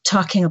underneath.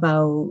 Talking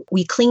about,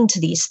 we cling to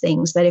these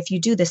things that if you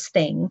do this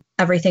thing,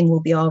 everything will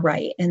be all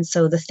right. And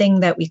so the thing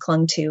that we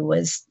clung to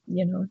was,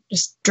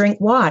 just drink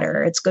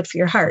water. It's good for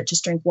your heart.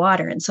 Just drink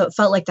water. And so it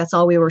felt like that's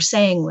all we were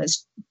saying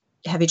was,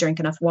 have you drank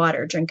enough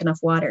water? Drink enough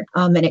water.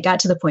 And it got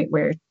to the point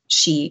where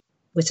she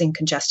was in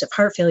congestive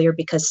heart failure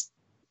because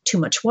too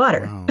much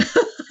water. Wow.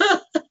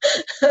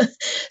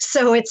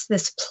 So it's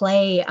this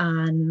play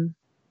on,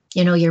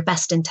 your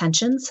best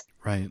intentions.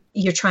 Right.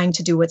 You're trying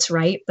to do what's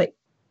right, but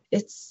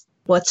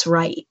What's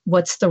right?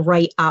 What's the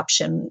right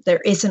option?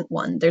 There isn't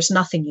one. There's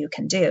nothing you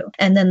can do.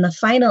 And then the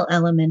final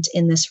element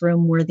in this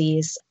room were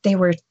they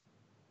were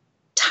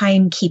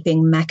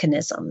timekeeping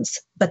mechanisms,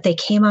 but they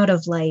came out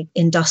of like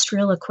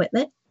industrial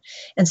equipment.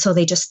 And so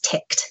they just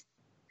ticked,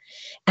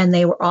 and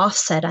they were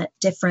offset at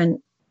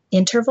different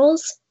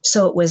intervals.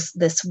 So it was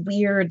this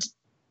weird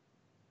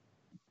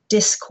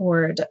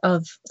discord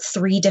of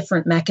 3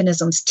 different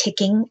mechanisms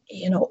ticking,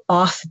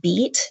 off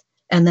beat,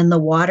 and then the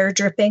water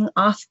dripping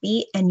off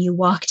beat. And you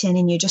walked in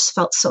and you just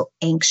felt so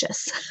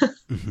anxious.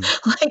 Mm-hmm.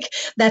 Like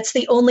that's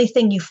the only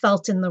thing you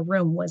felt in the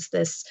room was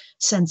this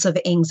sense of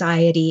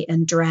anxiety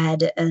and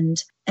dread.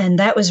 And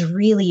that was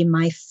really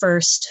my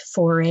first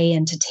foray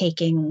into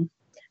taking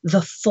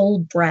the full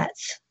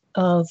breadth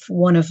of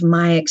one of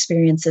my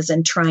experiences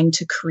and trying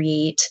to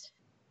create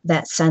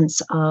that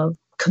sense of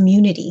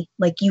community.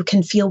 Like you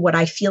can feel what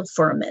I feel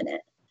for a minute,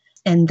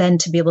 and then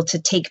to be able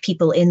to take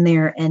people in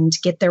there and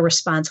get their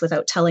response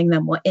without telling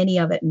them what any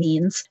of it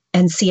means,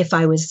 and see if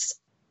I was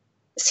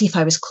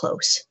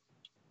close.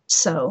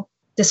 So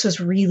this was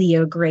really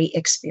a great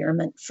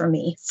experiment for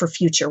me for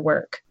future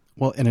work.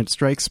 Well, and it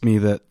strikes me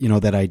that,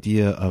 that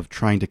idea of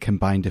trying to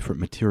combine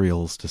different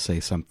materials to say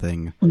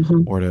something,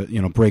 mm-hmm. or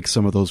to, break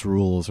some of those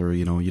rules, or,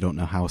 you don't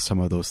know how some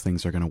of those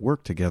things are going to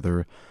work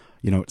together.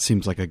 It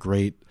seems like a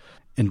great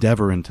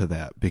endeavor into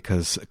that,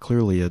 because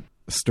clearly it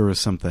stirs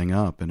something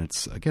up, and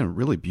it's, again, a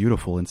really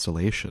beautiful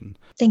installation.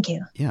 Thank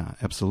you. Yeah,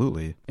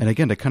 absolutely. And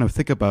again, to kind of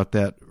think about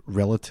that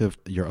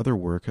relative to your other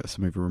work,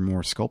 some of your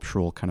more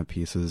sculptural kind of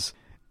pieces,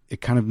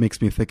 it kind of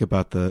makes me think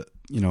about the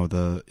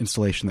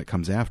installation that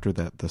comes after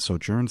that, the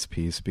Sojourns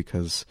piece,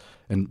 because,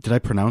 and did I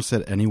pronounce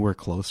that anywhere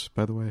close,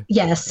 by the way?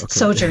 Yes, okay.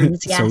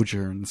 Sojourns, yes.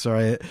 Sojourns.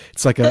 Sorry,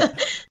 it's like it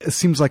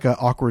seems like an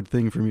awkward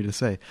thing for me to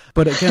say.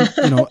 But again,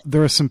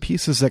 there are some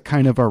pieces that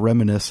kind of are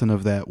reminiscent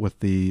of that with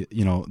the,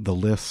 the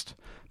list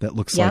that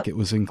looks like it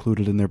was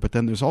included in there. But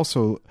then there's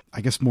also,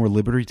 I guess, more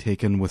liberty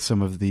taken with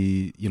some of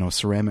the,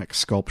 ceramic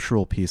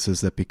sculptural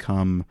pieces that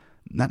become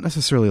not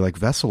necessarily like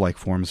vessel-like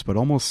forms, but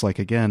almost like,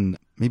 again,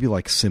 maybe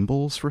like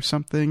symbols for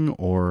something,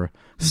 or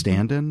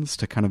stand-ins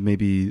to kind of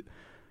maybe,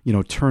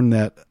 turn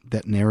that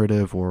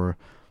narrative or,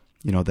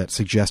 that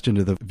suggestion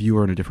to the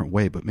viewer in a different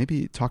way. But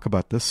maybe talk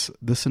about this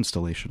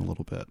installation a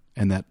little bit,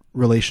 and that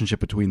relationship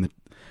between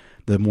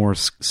the more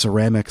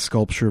ceramic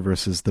sculpture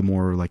versus the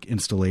more like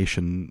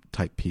installation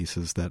type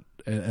pieces,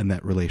 and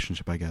that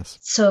relationship, I guess.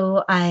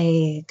 So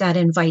I got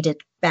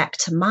invited back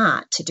to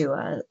Mott to do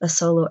a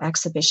solo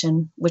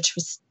exhibition, which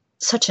was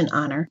such an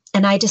honor.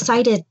 And I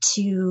decided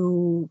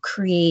to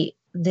create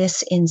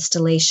this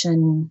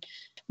installation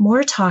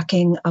more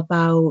talking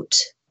about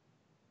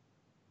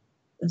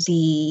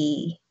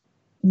the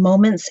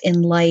moments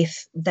in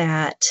life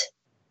that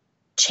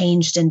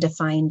changed and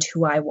defined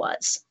who I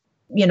was.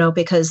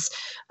 Because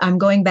I'm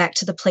going back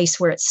to the place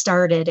where it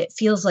started. It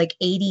feels like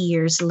 80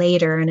 years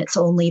later, and it's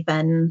only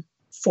been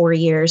 3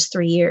 years.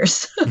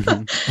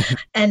 Mm-hmm.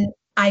 And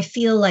I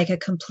feel like a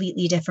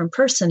completely different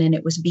person, and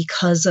it was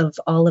because of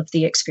all of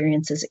the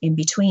experiences in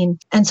between.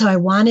 And so I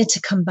wanted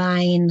to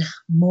combine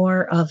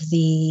more of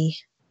the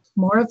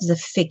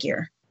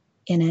figure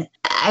in it.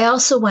 I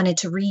also wanted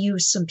to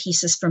reuse some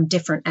pieces from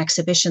different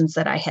exhibitions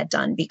that I had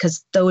done,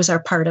 because those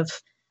are part of,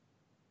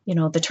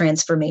 the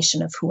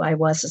transformation of who I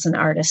was as an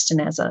artist and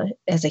as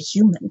a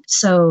human.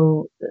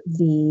 So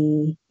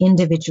the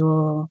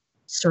individual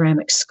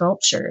ceramic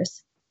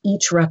sculptures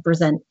each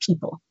represent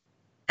people,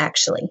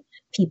 actually.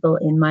 People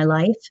in my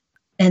life.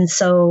 And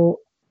so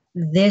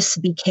this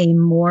became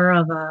more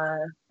of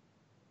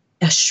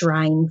a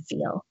shrine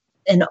feel,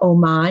 an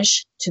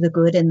homage to the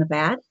good and the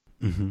bad.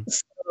 Mm-hmm.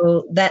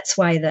 So that's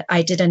why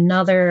I did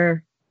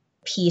another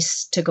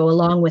piece to go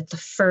along with the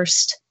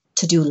first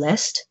to-do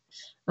list.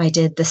 I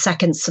did the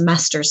second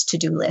semester's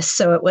to-do list.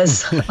 So it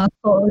was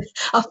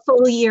a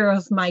full year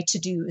of my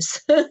to-dos.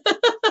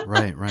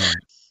 Right.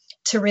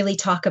 To really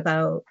talk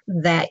about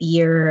that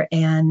year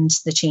and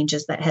the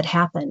changes that had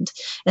happened.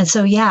 And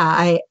so,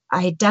 I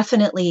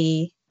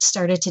definitely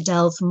started to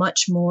delve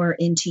much more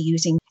into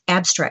using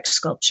abstract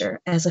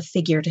sculpture as a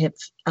figurative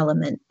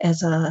element,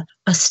 as a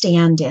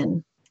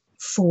stand-in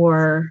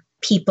for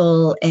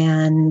people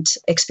and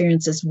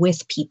experiences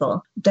with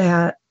people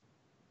that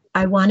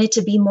I wanted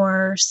to be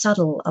more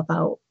subtle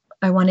about.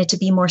 I wanted to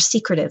be more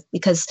secretive,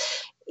 because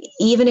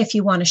even if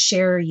you want to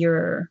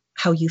share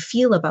how you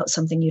feel about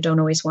something, you don't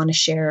always want to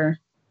share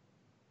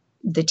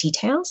the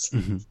details.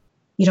 Mm-hmm.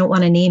 You don't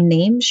want to name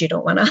names. You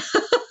don't want to,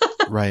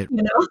 right.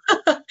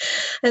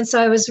 And so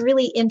I was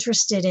really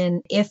interested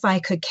in if I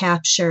could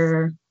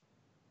capture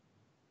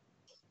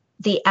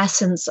the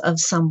essence of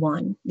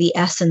someone, the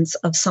essence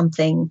of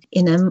something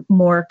in a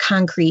more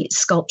concrete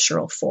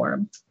sculptural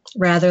form,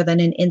 rather than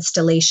an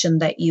installation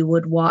that you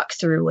would walk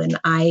through and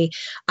I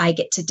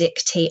get to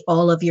dictate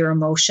all of your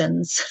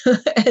emotions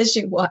as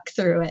you walk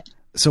through it.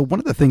 So one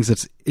of the things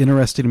that's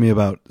interesting to me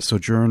about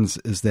Sojourns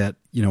is that,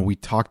 we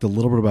talked a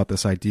little bit about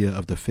this idea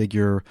of the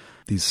figure,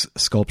 these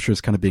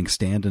sculptures kind of being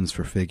stand-ins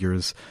for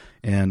figures.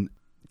 And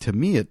to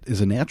me, it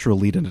is a natural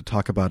lead-in to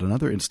talk about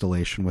another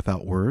installation,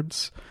 Without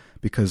Words,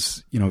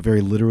 because,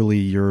 very literally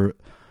you're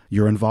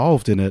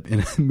involved in it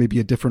in maybe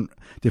a different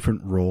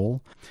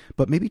role.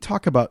 But maybe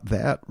talk about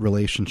that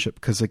relationship,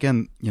 because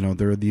again,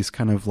 there are these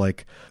kind of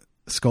like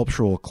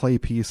sculptural clay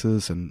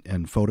pieces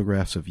and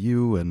photographs of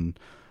you and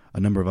a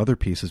number of other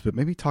pieces, but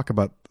maybe talk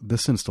about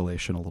this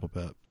installation a little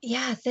bit.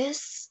 Yeah,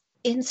 this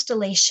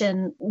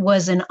installation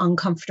was an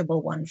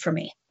uncomfortable one for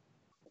me.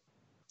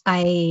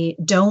 I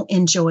don't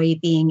enjoy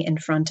being in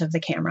front of the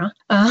camera.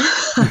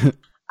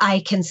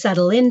 I can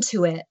settle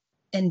into it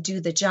and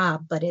do the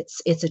job, but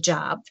it's a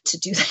job to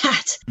do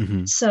that.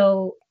 Mm-hmm.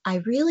 So I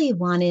really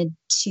wanted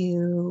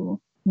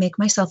to make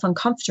myself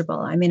uncomfortable.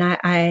 I mean,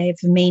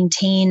 I've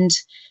maintained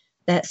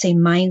that same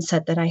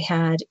mindset that I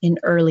had in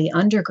early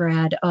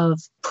undergrad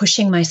of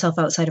pushing myself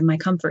outside of my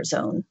comfort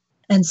zone.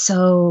 And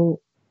so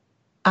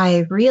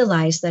I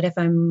realized that if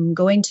I'm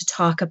going to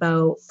talk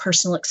about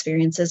personal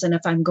experiences, and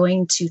if I'm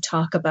going to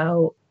talk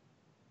about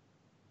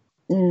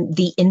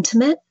the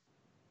intimate,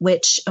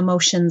 which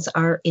emotions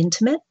are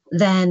intimate,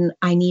 then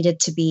I needed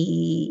to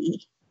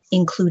be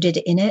included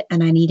in it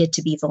and I needed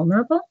to be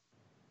vulnerable.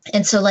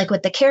 And so like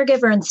with the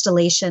caregiver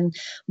installation,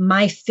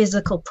 my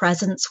physical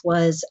presence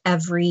was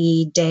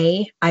every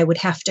day. I would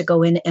have to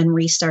go in and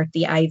restart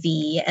the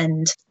IV,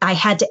 and I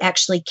had to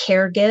actually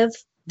caregive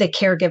the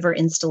caregiver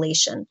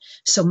installation.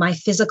 So my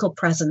physical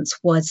presence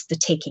was the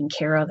taking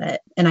care of it.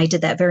 And I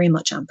did that very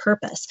much on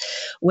purpose.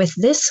 With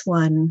this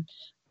one,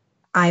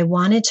 I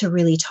wanted to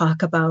really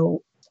talk about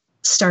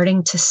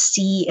starting to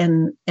see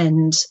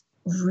and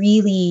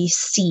really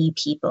see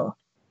people.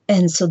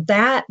 And so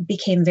that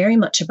became very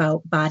much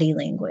about body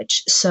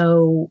language.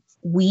 So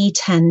we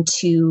tend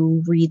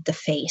to read the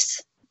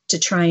face to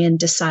try and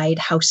decide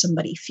how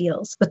somebody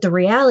feels. But the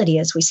reality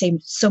is we say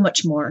so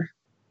much more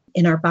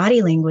in our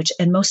body language,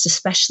 and most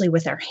especially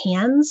with our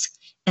hands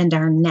and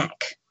our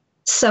neck.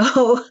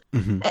 So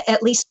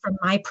at least from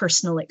my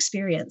personal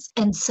experience.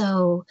 And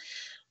so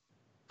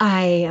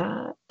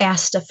I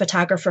asked a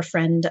photographer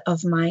friend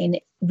of mine,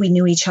 we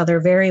knew each other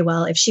very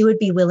well, if she would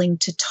be willing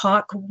to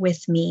talk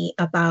with me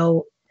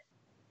about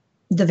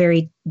the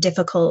very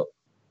difficult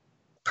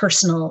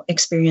personal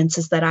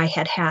experiences that I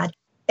had had.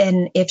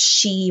 And if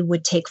she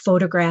would take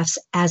photographs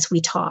as we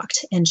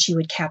talked, and she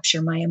would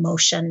capture my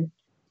emotion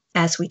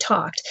as we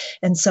talked.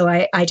 And so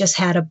I just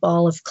had a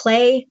ball of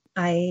clay.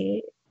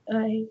 I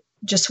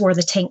just wore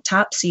the tank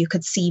top so you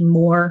could see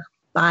more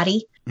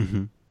body.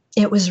 Mm-hmm.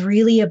 It was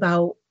really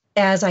about,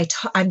 as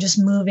I'm just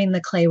moving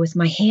the clay with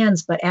my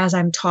hands, but as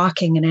I'm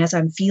talking and as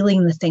I'm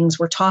feeling the things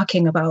we're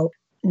talking about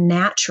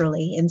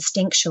naturally,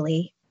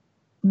 instinctually,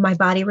 my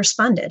body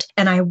responded.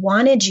 And I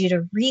wanted you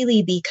to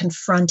really be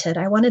confronted.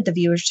 I wanted the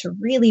viewers to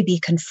really be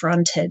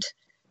confronted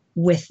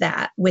with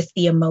that, with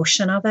the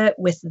emotion of it,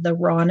 with the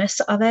rawness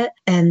of it.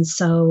 And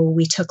so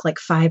we took like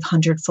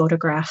 500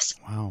 photographs.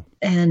 Wow.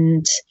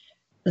 And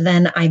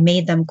then I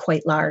made them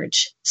quite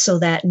large so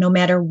that no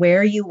matter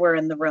where you were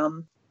in the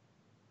room,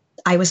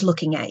 I was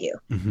looking at you,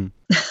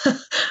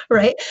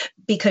 right?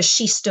 Because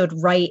she stood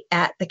right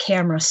at the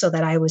camera so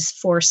that I was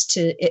forced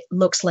to, it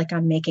looks like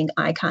I'm making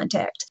eye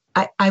contact.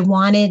 I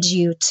wanted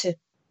you to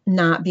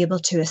not be able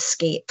to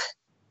escape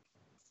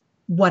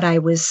what I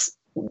was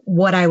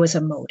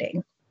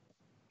emoting.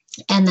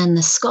 And then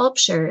the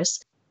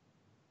sculptures,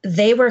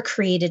 they were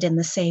created in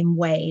the same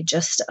way,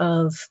 just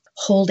of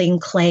holding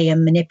clay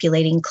and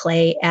manipulating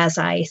clay as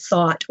I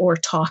thought or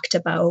talked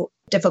about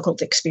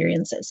difficult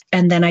experiences.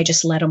 And then I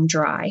just let them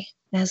dry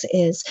as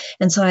is.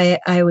 And so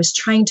I was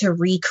trying to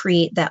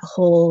recreate that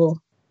whole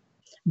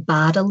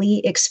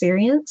bodily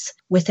experience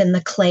within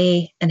the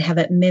clay and have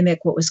it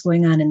mimic what was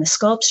going on in the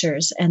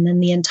sculptures. And then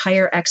the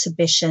entire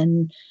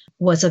exhibition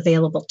was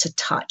available to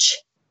touch.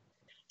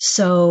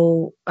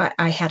 So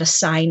I had a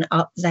sign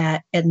up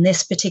that in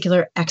this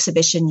particular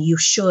exhibition, you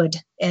should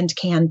and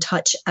can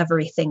touch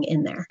everything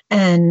in there.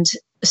 And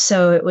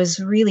so it was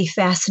really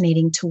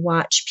fascinating to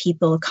watch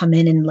people come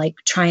in and like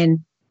try and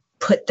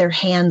put their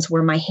hands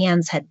where my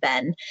hands had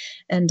been.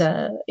 And,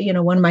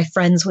 one of my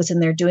friends was in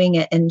there doing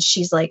it. And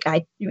she's like,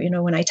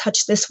 when I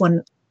touch this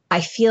one,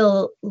 I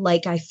feel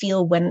like I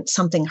feel when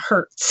something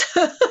hurts.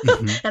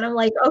 And I'm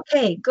like,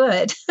 okay,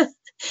 good.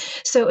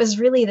 So it was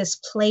really this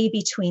play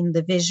between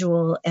the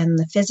visual and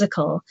the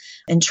physical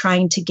and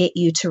trying to get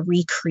you to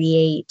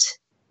recreate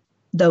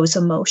those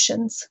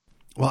emotions.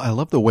 Well, I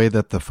love the way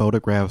that the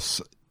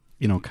photographs,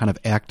 kind of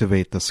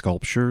activate the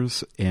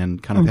sculptures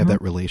and kind of have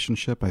that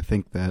relationship. I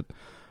think that,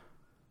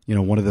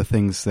 one of the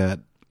things that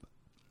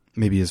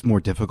maybe is more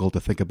difficult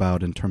to think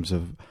about in terms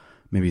of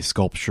maybe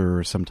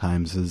sculpture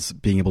sometimes is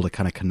being able to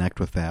kind of connect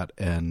with that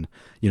and,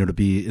 to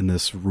be in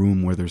this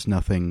room where there's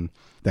nothing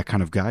that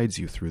kind of guides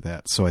you through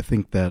that. So I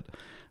think that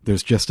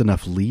there's just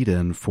enough lead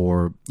in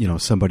for,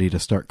 somebody to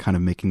start kind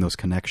of making those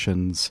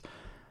connections,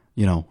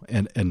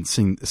 and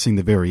seeing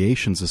the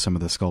variations of some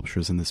of the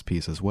sculptures in this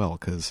piece as well.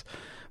 'Cause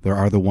there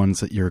are the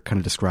ones that you're kind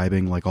of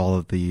describing, like all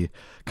of the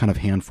kind of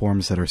hand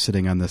forms that are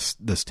sitting on this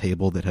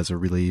table that has a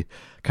really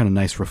kind of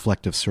nice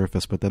reflective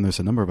surface. But then there's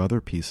a number of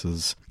other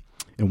pieces.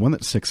 And one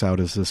that sticks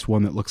out is this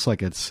one that looks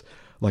like it's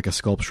like a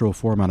sculptural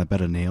form on a bed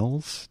of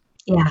nails.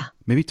 Yeah.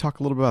 Maybe talk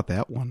a little bit about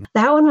that one.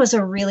 That one was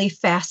a really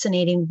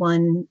fascinating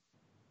one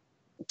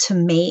to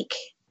make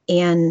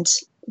and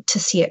to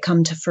see it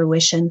come to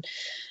fruition.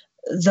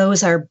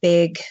 Those are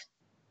big.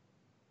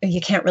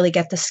 You can't really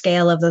get the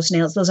scale of those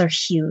nails. Those are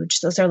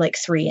huge. Those are like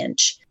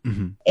 3-inch.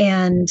 Mm-hmm.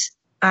 And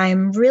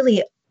I'm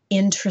really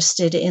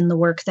interested in the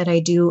work that I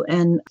do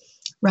and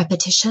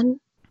repetition.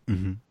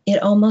 Mm-hmm.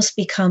 It almost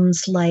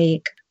becomes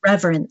like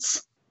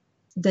reverence,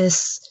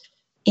 this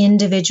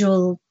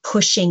individual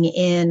pushing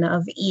in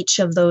of each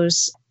of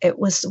those. It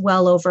was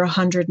well over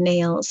 100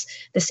 nails,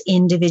 this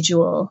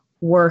individual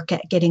work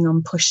at getting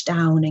them pushed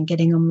down and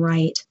getting them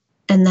right.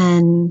 And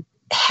then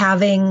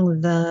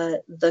having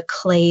the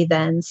clay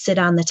then sit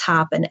on the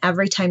top, and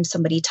every time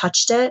somebody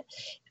touched it,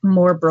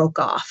 more broke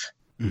off.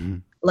 Mm-hmm.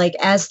 Like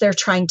as they're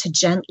trying to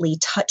gently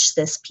touch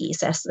this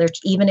piece,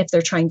 even if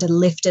they're trying to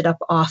lift it up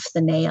off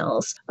the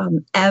nails,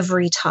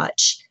 every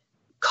touch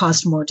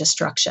caused more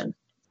destruction.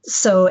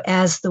 So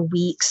as the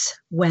weeks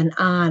went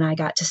on, I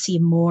got to see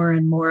more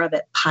and more of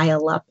it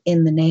pile up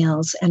in the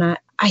nails. And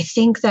I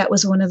think that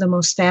was one of the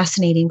most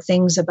fascinating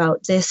things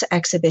about this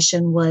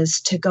exhibition,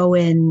 was to go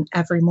in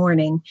every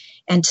morning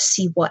and to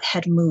see what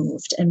had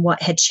moved and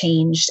what had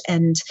changed,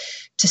 and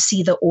to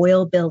see the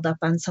oil build up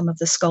on some of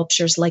the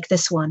sculptures like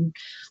this one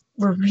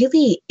were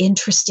really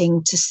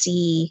interesting to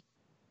see.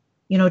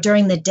 You know,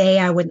 during the day,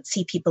 I wouldn't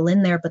see people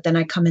in there, but then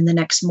I come in the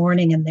next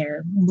morning and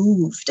they're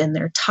moved and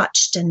they're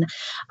touched. And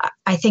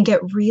I think it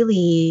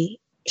really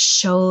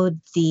showed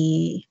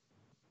the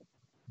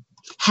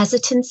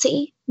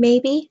hesitancy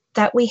maybe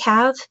that we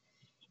have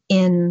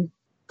in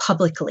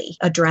publicly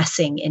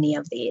addressing any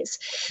of these.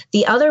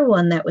 The other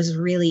one that was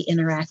really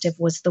interactive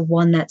was the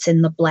one that's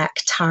in the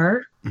black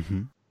tar.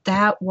 Mm-hmm.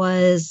 That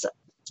was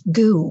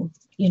goo.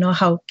 You know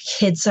how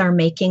kids are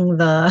making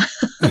the,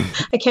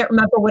 I can't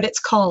remember what it's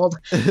called,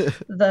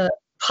 the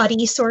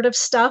putty sort of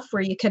stuff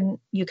where you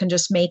can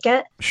just make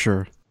it.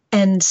 Sure.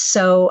 And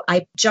so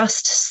I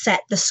just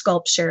set the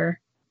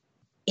sculpture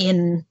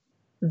in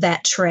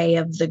that tray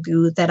of the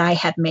goo that I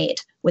had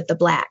made with the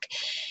black.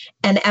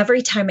 And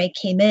every time I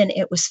came in,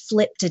 it was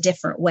flipped a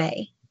different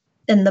way.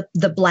 And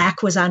the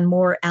black was on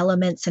more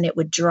elements, and it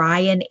would dry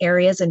in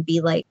areas and be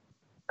like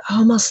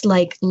almost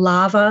like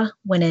lava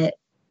when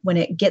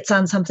it gets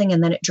on something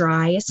and then it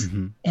dries.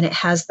 Mm-hmm. And it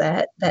has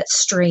that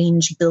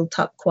strange built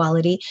up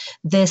quality.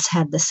 This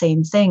had the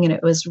same thing. And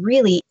it was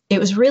really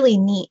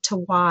neat to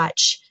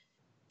watch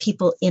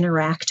people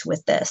interact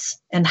with this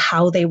and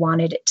how they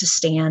wanted it to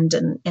stand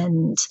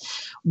and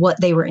what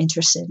they were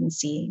interested in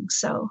seeing.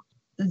 So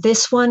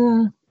this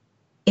one,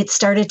 it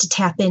started to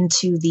tap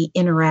into the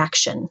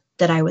interaction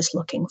that I was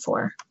looking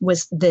for,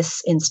 was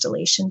this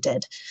installation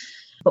did.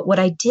 But what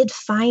I did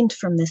find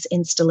from this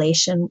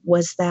installation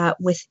was that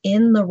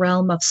within the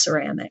realm of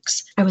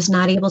ceramics, I was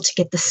not able to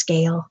get the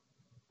scale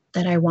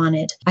that I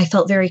wanted. I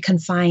felt very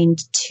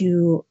confined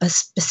to a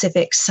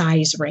specific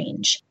size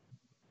range.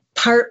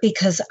 Part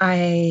because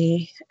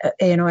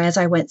as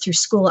I went through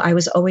school, I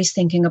was always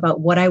thinking about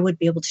what I would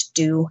be able to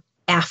do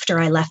after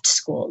I left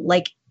school.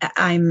 Like,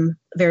 I'm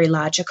very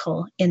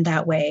logical in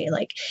that way.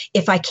 Like,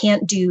 if I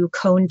can't do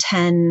cone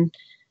 10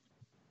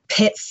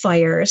 pit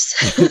fires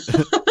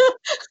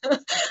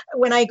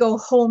when I go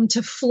home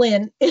to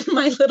Flint in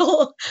my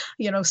little,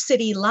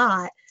 city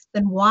lot,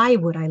 then why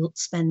would I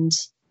spend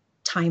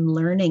time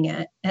learning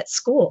it at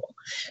school?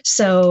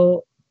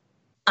 So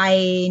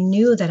I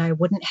knew that I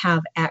wouldn't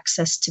have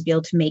access to be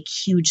able to make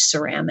huge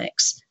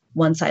ceramics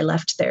once I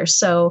left there.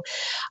 So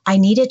I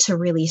needed to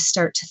really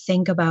start to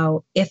think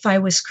about, if I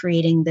was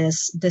creating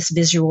this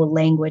visual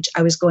language,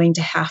 I was going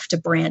to have to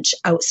branch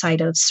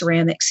outside of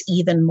ceramics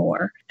even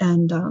more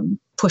and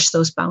push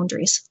those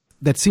boundaries.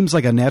 That seems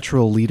like a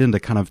natural lead-in to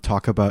kind of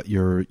talk about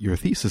your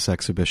thesis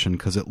exhibition,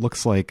 because it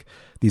looks like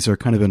these are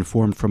kind of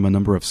informed from a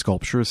number of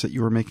sculptures that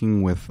you were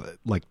making with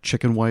like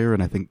chicken wire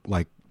and I think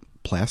like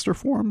plaster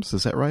forms.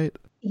 Is that right?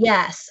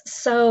 Yes.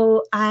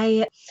 So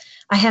I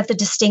have the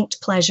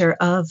distinct pleasure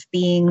of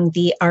being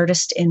the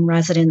artist in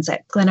residence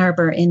at Glen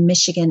Arbor in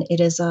Michigan. It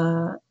is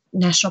a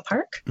national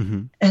park,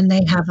 mm-hmm. and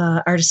they have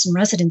an artist in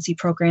residency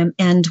program.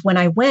 And when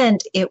I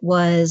went, it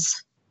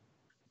was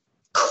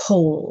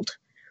cold,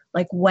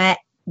 like wet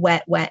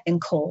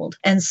and cold.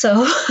 And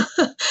so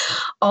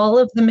all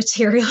of the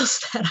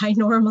materials that I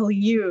normally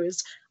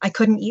use, I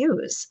couldn't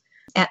use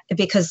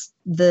because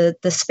the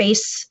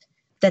space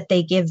that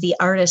they give the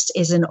artist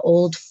is an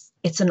old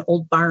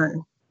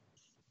barn,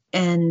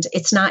 and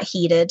it's not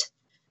heated.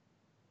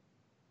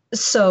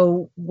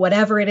 So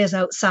whatever it is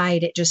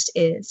outside, it just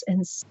is.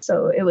 And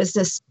so it was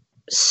this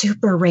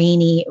super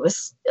rainy, it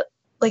was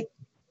like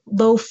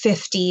low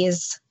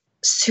 50s,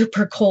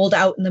 super cold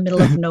out in the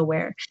middle of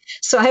nowhere.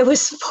 So I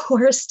was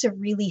forced to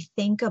really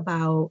think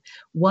about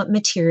what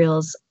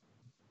materials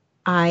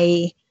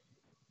I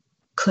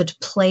could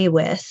play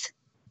with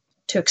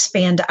to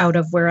expand out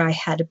of where I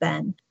had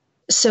been.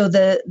 So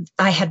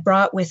I had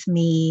brought with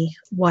me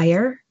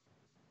wire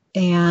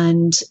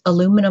and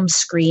aluminum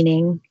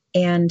screening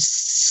and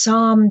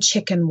some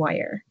chicken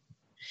wire.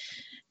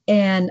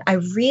 And I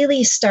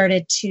really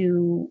started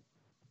to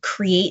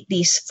create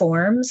these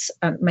forms.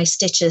 My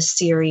Stitches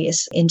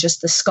series in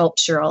just the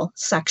sculptural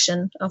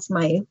section of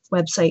my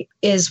website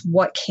is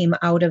what came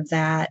out of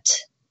that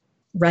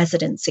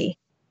residency.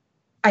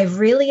 I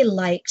really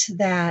liked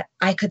that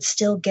I could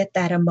still get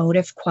that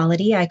emotive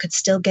quality. I could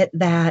still get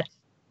that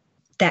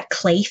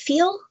clay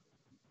feel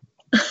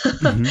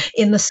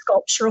in the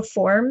sculptural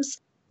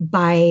forms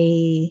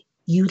by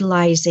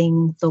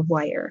utilizing the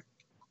wire.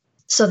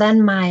 So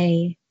then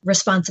my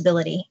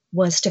responsibility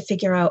was to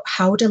figure out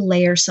how to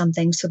layer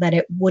something so that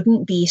it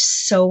wouldn't be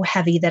so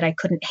heavy that I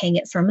couldn't hang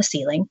it from a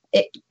ceiling.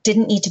 It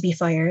didn't need to be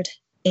fired,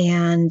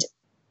 and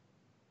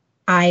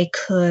I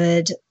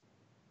could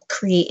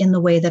create in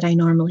the way that I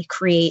normally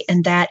create,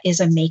 and that is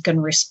a make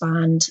and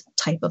respond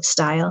type of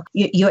style.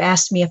 You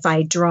asked me if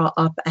I draw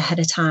up ahead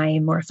of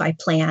time or if I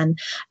plan,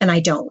 and I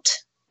don't.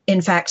 In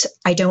fact,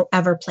 I don't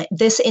ever plan.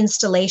 This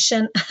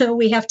installation,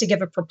 we have to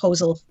give a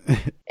proposal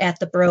at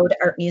the Broad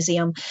Art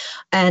Museum,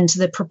 and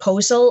the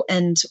proposal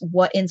and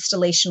what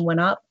installation went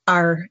up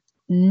are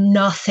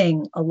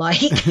nothing alike.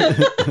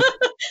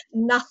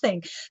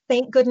 Nothing.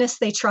 Thank goodness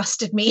they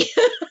trusted me.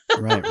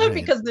 Right.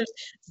 Because there's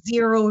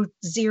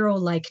zero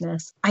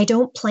likeness. I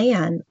don't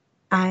plan.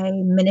 I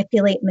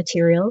manipulate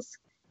materials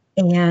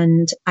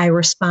and I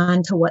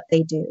respond to what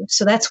they do.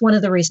 So that's one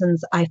of the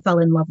reasons I fell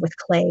in love with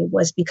clay,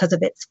 was because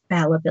of its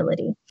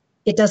fallibility.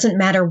 It doesn't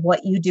matter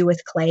what you do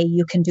with clay.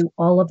 You can do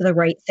all of the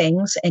right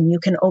things and you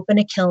can open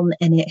a kiln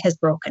and it has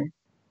broken.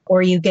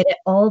 Or you get it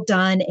all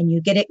done and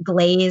you get it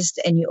glazed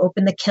and you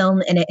open the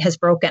kiln and it has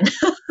broken.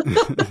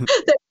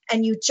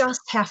 And you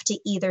just have to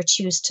either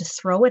choose to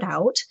throw it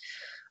out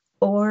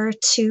or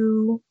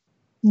to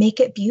make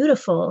it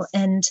beautiful.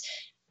 And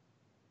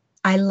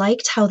I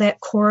liked how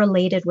that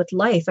correlated with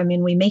life. I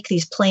mean, we make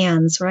these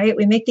plans, right?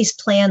 We make these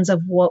plans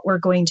of what we're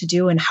going to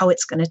do and how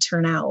it's going to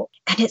turn out.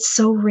 And it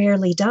so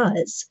rarely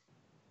does.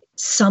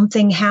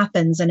 Something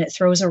happens and it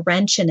throws a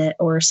wrench in it,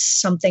 or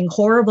something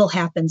horrible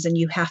happens and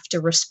you have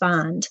to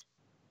respond.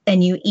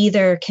 And you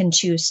either can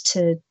choose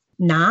to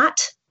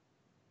not,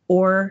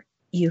 or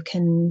you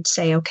can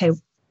say, okay,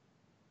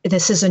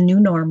 this is a new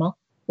normal.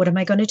 What am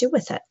I going to do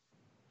with it?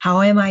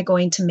 How am I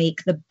going to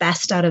make the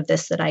best out of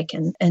this that I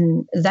can?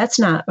 And that's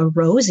not a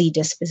rosy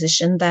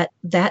disposition.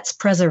 That's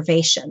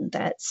preservation.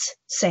 That's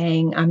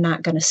saying, I'm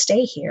not going to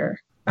stay here.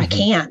 I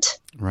can't.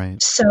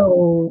 Right.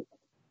 So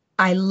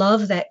I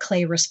love that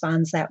clay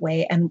responds that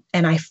way. And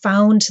I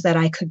found that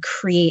I could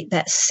create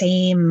that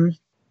same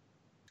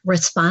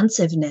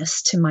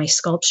responsiveness to my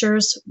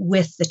sculptures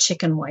with the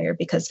chicken wire,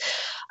 because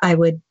I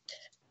would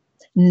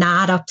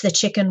knot up the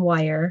chicken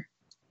wire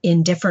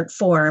in different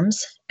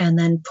forms and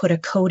then put a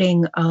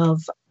coating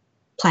of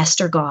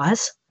plaster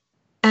gauze.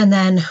 And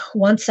then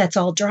once that's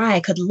all dry, I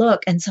could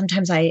look, and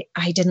sometimes I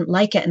didn't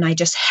like it and I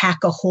just hack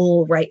a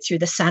hole right through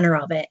the center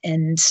of it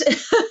and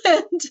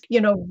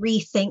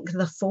rethink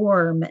the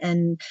form.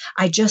 And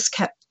I just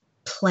kept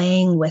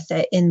playing with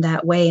it in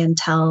that way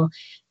until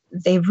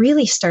they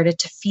really started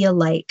to feel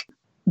like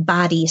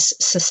bodies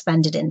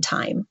suspended in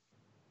time.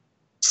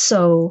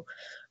 So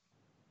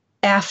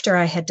after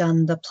I had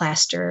done the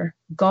plaster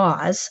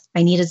gauze,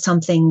 I needed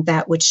something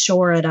that would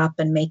shore it up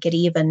and make it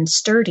even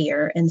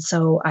sturdier. And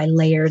so I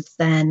layered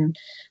then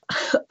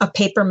a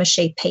paper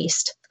mache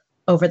paste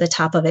over the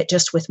top of it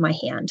just with my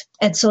hand.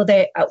 And so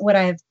what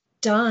I've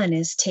done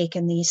is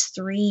taken these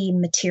three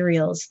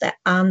materials that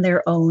on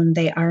their own,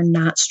 they are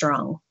not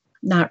strong,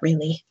 not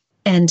really.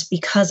 And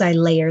because I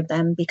layered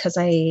them, because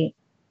I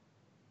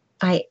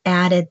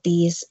added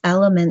these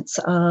elements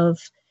of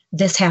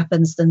this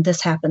happens, then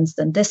this happens,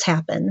 then this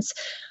happens,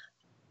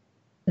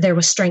 there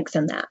was strength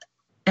in that.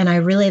 And I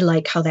really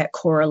like how that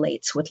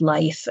correlates with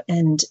life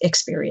and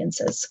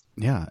experiences.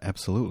 Yeah,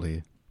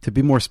 absolutely. To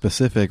be more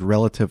specific,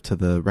 relative to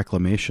the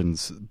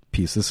reclamations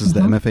piece, this is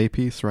the MFA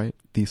piece, right?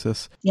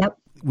 Thesis. Yep.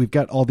 We've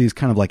got all these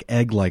kind of like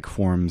egg-like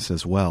forms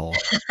as well.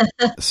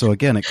 So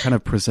again, it kind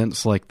of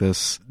presents like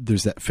this,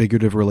 there's that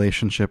figurative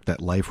relationship,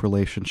 that life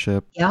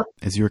relationship. Yep.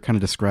 As you were kind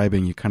of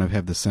describing, you kind of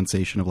have the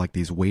sensation of like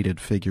these weighted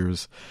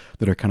figures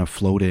that are kind of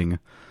floating.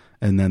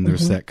 And then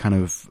there's that kind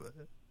of,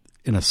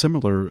 in a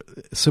similar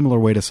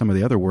way to some of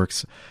the other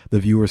works, the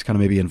viewer's kind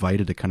of maybe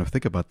invited to kind of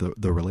think about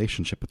the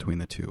relationship between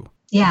the two.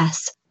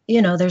 Yes.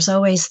 There's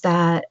always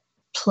that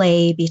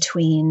play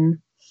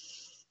between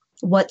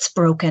what's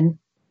broken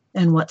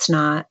and what's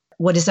not.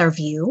 What is our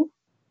view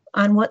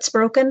on what's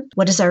broken?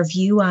 What is our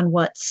view on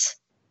what's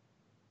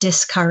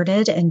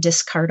discarded and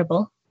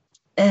discardable?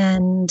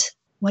 And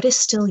what is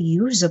still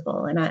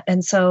usable?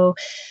 And so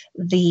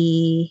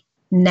the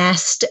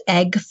nest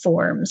egg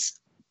forms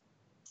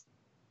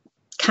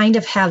kind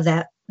of have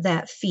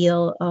that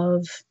feel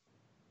of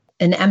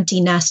an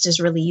empty nest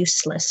is really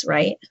useless,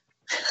 right?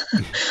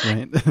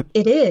 Right.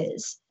 It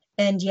is.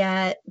 And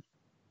yet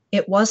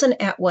it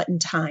wasn't at one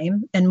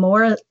time, and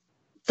more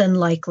than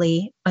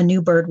likely a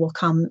new bird will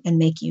come and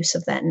make use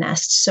of that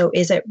nest. So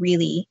is it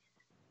really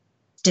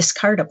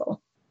discardable?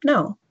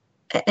 No.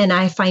 And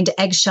I find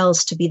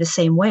eggshells to be the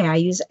same way. I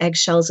use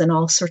eggshells in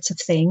all sorts of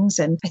things.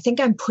 And I think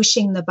I'm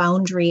pushing the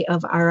boundary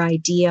of our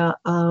idea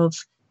of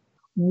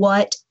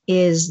what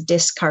is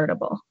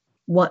discardable,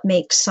 what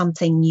makes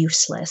something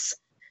useless,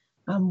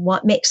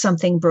 what makes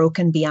something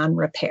broken beyond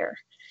repair.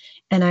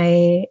 And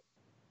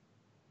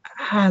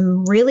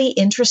I'm really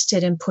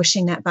interested in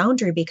pushing that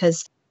boundary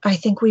because I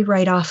think we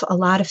write off a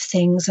lot of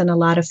things and a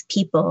lot of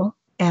people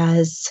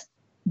as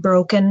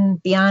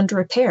broken beyond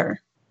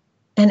repair.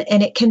 And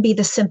it can be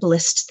the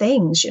simplest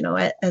things,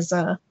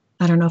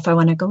 I don't know if I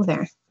want to go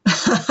there.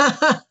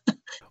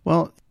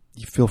 Well,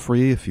 you feel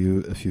free if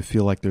you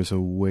feel like there's a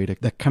way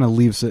that kind of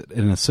leaves it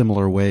in a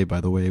similar way, by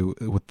the way,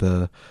 with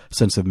the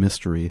sense of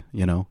mystery,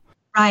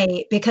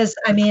 Right. Because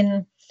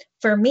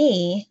for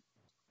me,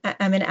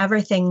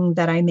 everything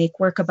that I make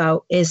work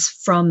about is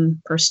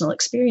from personal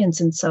experience.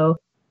 And so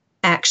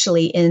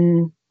actually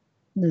in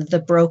the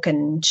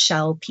broken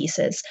shell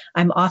pieces,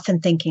 I'm often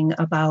thinking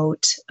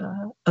about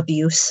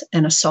abuse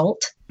and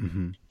assault,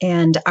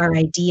 and our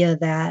idea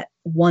that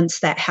once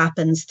that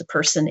happens, the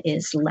person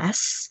is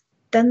less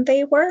than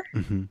they were.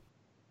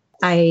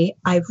 I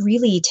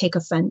really take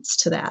offense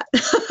to that.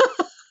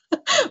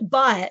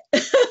 But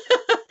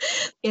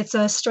it's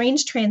a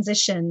strange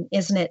transition,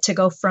 isn't it, to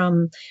go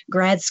from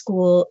grad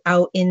school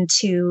out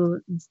into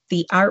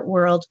the art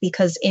world,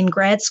 because in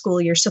grad school,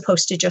 you're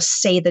supposed to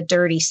just say the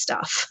dirty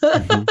stuff.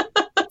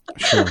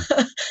 Sure.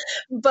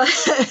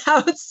 But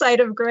outside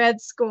of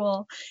grad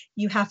school,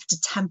 you have to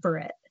temper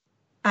it.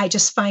 I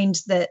just find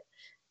that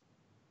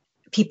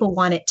people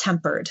want it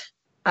tempered.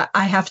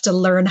 I have to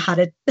learn how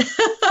to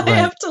I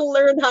have to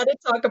learn how to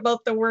talk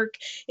about the work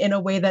in a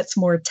way that's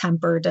more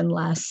tempered and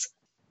less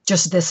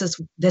just this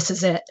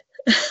is it.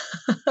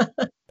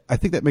 I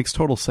think that makes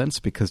total sense,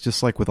 because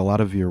just like with a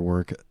lot of your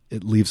work,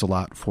 it leaves a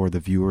lot for the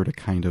viewer to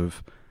kind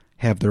of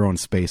have their own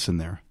space in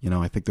there.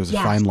 I think there's a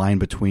fine line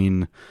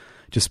between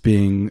just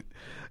being,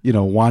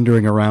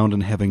 wandering around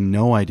and having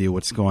no idea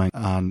what's going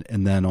on,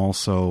 and then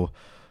also,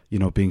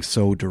 being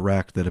so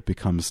direct that it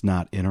becomes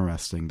not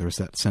interesting. There's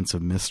that sense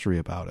of mystery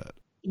about it.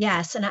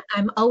 Yes, and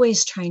I'm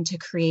always trying to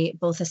create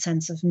both a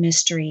sense of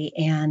mystery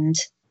and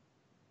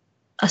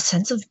a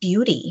sense of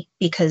beauty,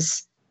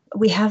 because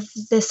we have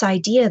this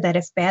idea that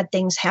if bad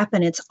things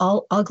happen, it's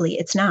all ugly.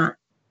 It's not.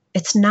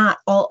 It's not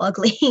all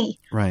ugly.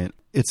 Right.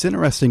 It's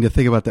interesting to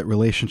think about that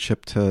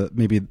relationship to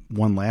maybe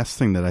one last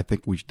thing that I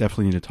think we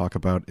definitely need to talk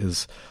about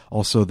is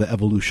also the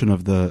evolution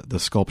of the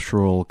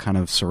sculptural kind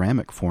of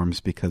ceramic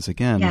forms, because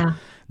again,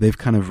 they've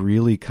kind of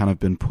really kind of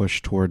been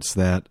pushed towards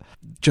that,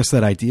 just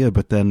that idea,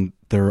 but then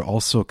they're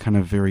also kind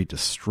of very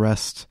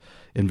distressed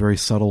in very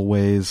subtle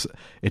ways.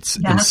 It's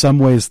in some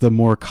ways the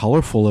more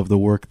colorful of the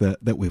work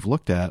that we've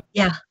looked at.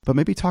 Yeah. But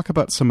maybe talk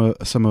about some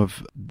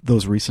of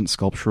those recent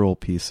sculptural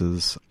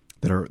pieces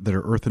that are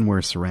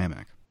earthenware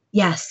ceramic.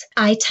 Yes.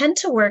 I tend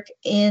to work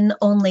in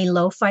only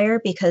low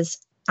fire because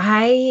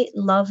I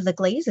love the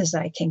glazes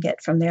I can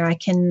get from there. I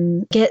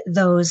can get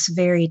those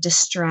very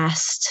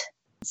distressed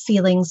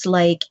feelings,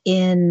 like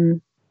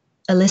in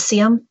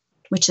Elysium,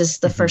 which is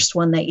the first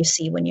one that you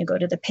see when you go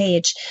to the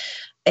page.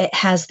 It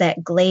has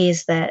that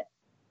glaze that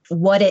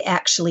what it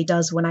actually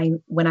does when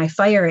I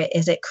fire it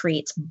is it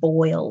creates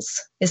boils,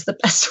 is the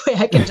best way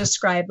I can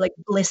describe, like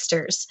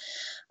blisters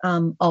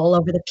all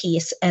over the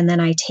piece. And then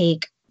I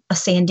take a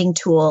sanding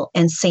tool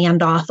and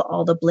sand off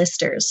all the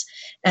blisters,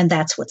 and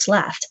that's what's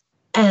left.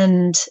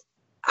 And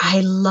I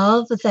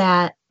love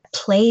that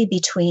play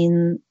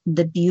between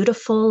the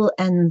beautiful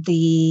and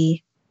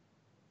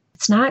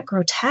it's not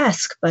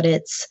grotesque, but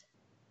it's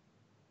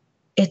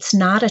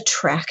not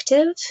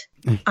attractive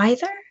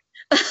either.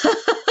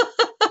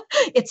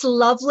 It's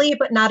lovely,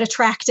 but not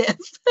attractive.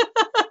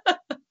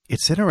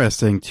 It's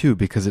interesting, too,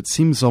 because it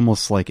seems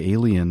almost like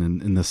alien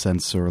in the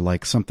sense, or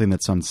like something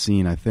that's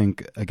unseen. I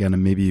think, again,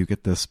 and maybe you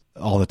get this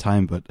all the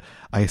time, but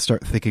I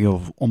start thinking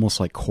of almost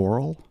like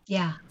coral.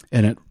 Yeah.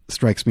 And it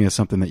strikes me as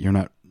something that you're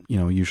not,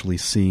 usually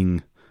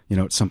seeing.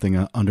 It's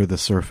something under the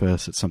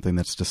surface. It's something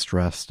that's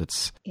distressed.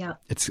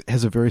 It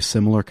has a very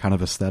similar kind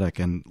of aesthetic.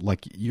 And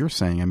like you're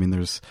saying,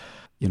 there's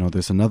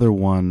another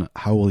one,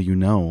 How Will You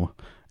Know?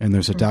 And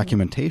there's a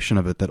documentation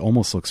of it that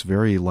almost looks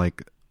very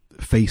like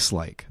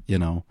face-like,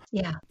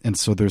 Yeah. And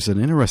so there's an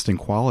interesting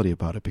quality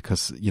about it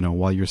because,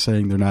 while you're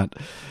saying they're not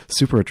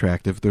super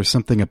attractive, there's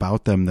something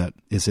about them that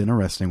is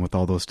interesting with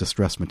all those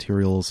distressed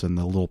materials and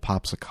the little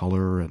pops of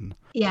color. And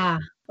yeah.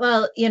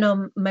 Well,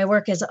 my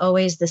work is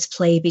always this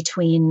play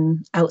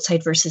between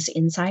outside versus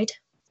inside,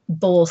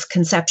 both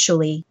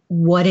conceptually,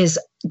 what is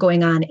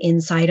going on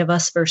inside of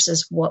us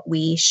versus what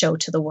we show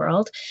to the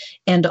world,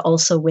 and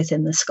also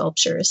within the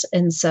sculptures.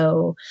 And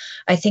so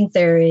I think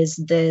there is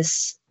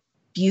this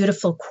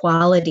beautiful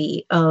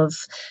quality of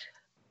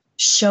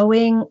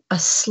showing a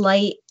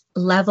slight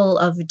level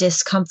of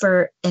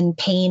discomfort and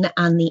pain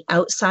on the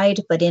outside,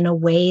 but in a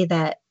way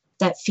that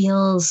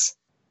feels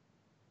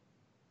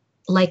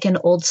like an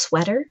old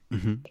sweater.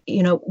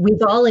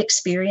 We've all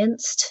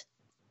experienced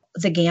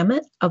the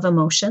gamut of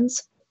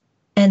emotions.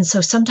 And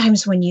so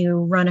sometimes when you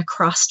run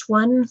across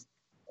one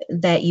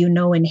that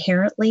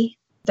inherently,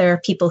 there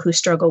are people who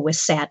struggle with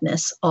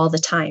sadness all the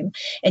time.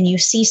 And you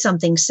see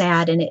something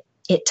sad and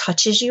it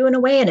touches you in a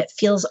way, and it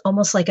feels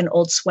almost like an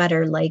old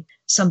sweater, like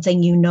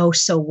something you know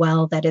so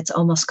well that it's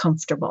almost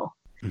comfortable.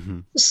 Mm-hmm.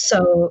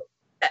 So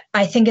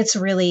I think it's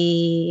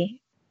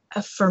really,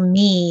 for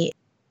me,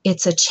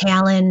 it's a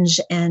challenge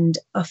and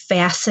a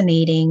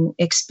fascinating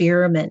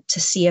experiment to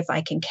see if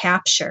I can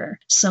capture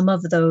some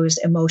of those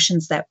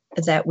emotions that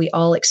we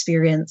all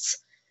experience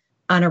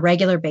on a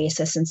regular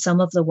basis, and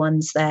some of the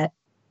ones that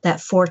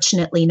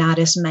fortunately not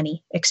as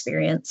many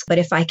experience. But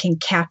if I can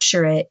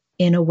capture it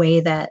in a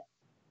way that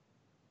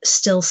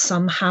still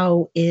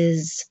somehow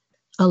is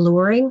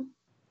alluring,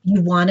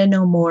 you want to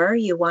know more,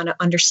 you want to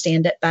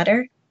understand it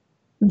better.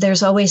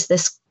 There's always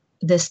this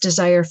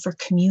desire for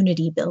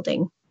community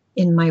building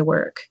in my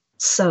work.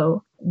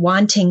 So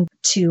wanting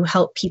to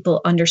help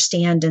people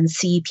understand and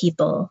see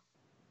people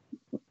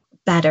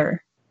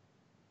better,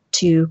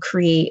 to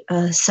create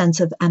a sense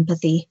of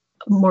empathy,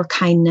 more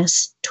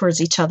kindness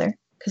towards each other.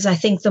 Because I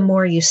think the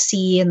more you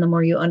see and the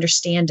more you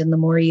understand and the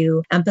more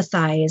you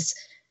empathize,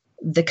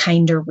 the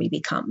kinder we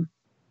become.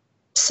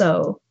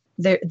 So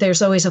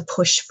there's always a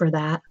push for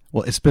that.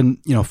 Well, it's been,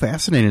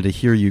 fascinating to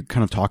hear you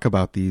kind of talk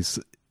about these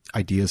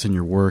ideas in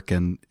your work,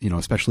 and,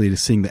 especially to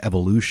seeing the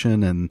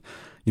evolution and,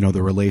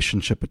 the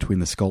relationship between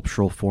the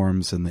sculptural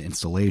forms and the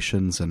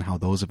installations and how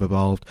those have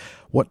evolved.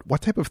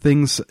 What type of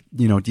things,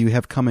 do you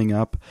have coming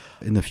up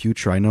in the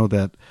future? I know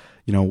that,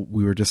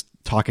 we were just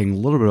talking a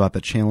little bit about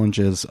the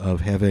challenges of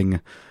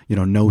having,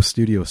 no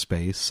studio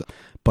space,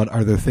 but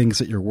are there things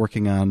that you're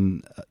working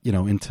on,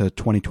 into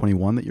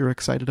 2021 that you're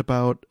excited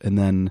about? And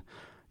then,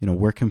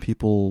 where can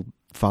people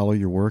follow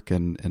your work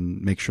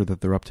and make sure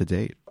that they're up to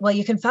date? Well,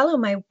 you can follow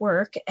my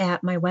work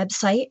at my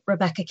website,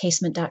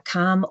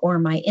 RebeccaCasement.com, or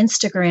my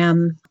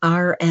Instagram,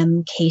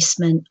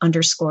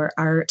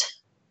 rmcasement_art.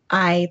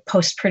 I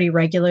post pretty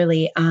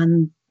regularly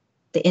on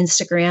the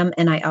Instagram,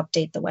 and I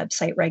update the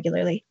website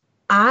regularly.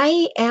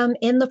 I am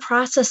in the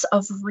process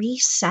of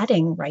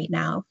resetting right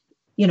now.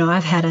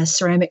 I've had a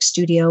ceramic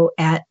studio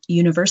at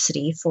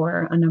university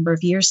for a number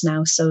of years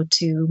now. So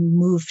to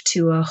move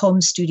to a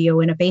home studio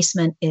in a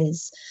basement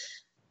is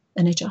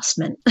an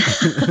adjustment.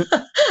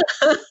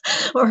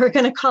 Or we're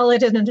going to call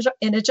it an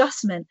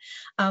adjustment.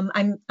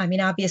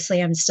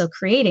 Obviously I'm still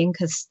creating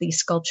because these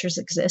sculptures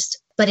exist,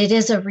 but it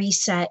is a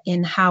reset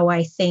in how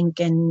I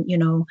think and,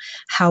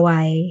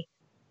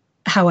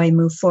 how I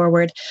move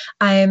forward.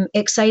 I'm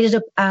excited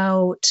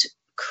about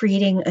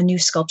creating a new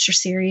sculpture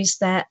series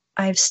that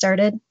I've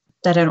started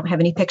that I don't have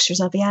any pictures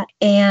of yet,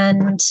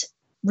 and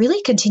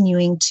really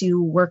continuing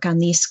to work on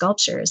these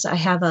sculptures. I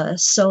have a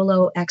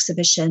solo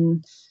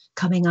exhibition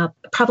coming up,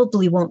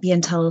 probably won't be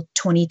until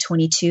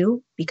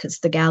 2022 because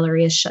the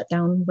gallery is shut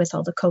down with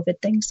all the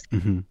COVID things.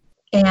 Mm-hmm.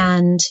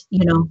 And,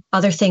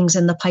 other things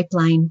in the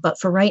pipeline. But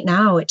for right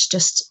now, it's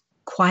just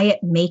quiet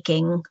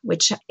making,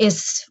 which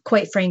is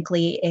quite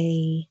frankly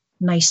a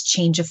nice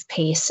change of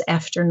pace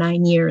after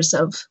 9 years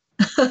of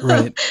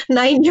right.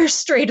 9 years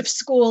straight of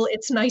school.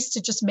 It's nice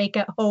to just make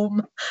at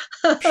home.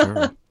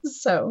 Sure.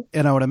 So,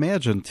 and I would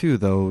imagine too,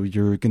 though,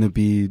 you're going to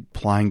be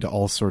applying to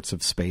all sorts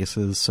of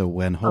spaces. So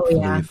when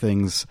hopefully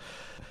things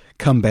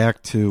come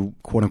back to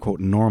quote unquote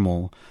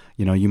normal,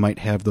 you might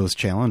have those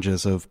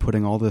challenges of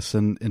putting all this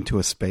into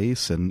a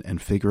space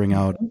and figuring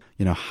out,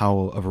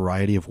 how a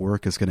variety of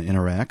work is going to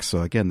interact.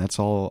 So again, that's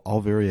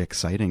all very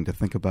exciting to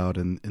think about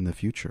in the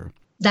future.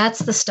 That's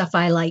the stuff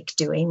I like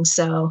doing.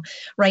 So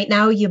right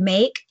now you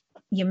make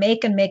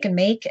and make and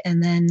make.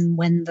 And then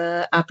when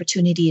the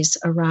opportunities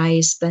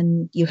arise,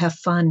 then you have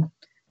fun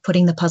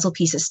putting the puzzle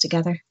pieces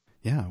together.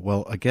 Yeah.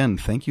 Well, again,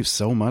 thank you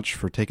so much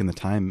for taking the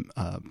time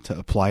to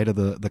apply to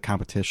the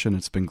competition.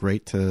 It's been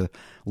great to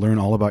learn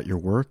all about your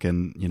work,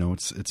 and,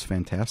 it's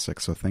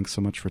fantastic. So thanks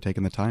so much for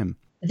taking the time.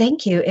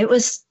 Thank you. It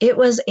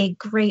was a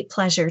great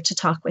pleasure to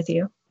talk with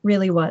you.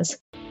 Really was.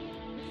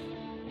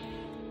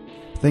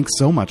 Thanks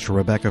so much,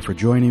 Rebecca, for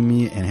joining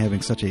me and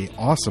having such an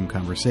awesome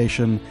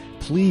conversation.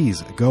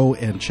 Please go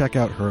and check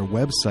out her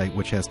website,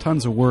 which has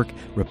tons of work,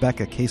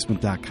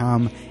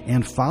 RebeccaCasement.com,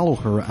 and follow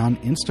her on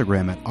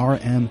Instagram at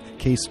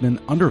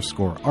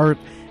rmcasement_art.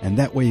 And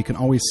that way you can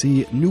always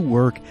see new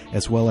work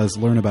as well as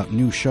learn about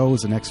new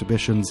shows and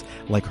exhibitions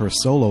like her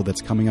solo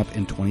that's coming up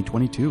in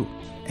 2022.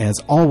 As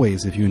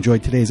always, if you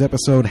enjoyed today's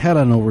episode, head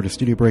on over to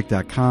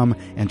StudioBreak.com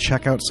and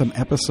check out some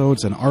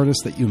episodes and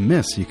artists that you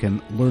miss. You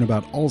can learn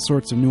about all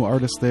sorts of new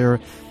artists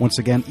there. Once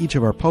again, each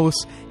of our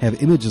posts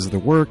have images of their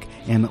work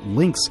and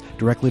links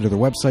directly to their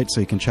website so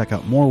you can check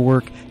out more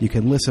work. You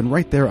can listen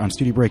right there on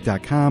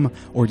StudioBreak.com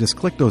or just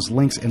click those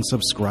links and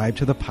subscribe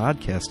to the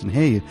podcast. And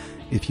hey,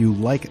 if you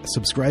like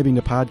subscribing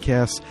to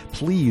podcasts,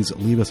 please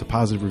leave us a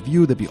positive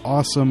review. That'd be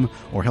awesome.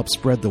 Or help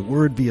spread the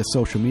word via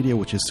social media,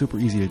 which is super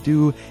easy to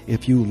do.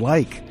 If you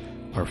like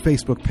our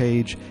Facebook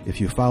page, if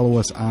you follow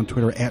us on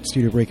Twitter at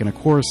Studio Break, and of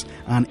course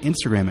on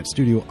Instagram at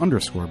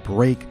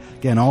Studio_Break.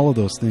 Again, all of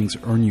those things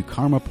earn you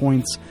karma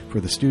points for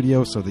the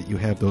studio so that you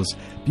have those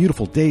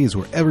beautiful days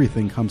where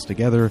everything comes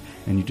together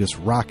and you just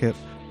rock it.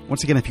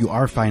 Once again, if you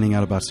are finding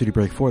out about Studio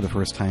Break for the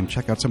first time,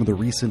 check out some of the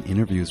recent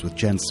interviews with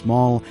Jen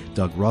Small,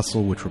 Doug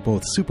Russell, which were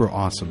both super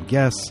awesome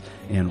guests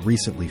and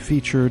recently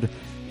featured.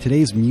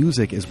 Today's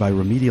music is by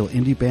Remedial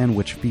Indie Band,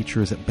 which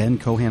features Ben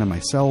Cohan and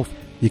myself.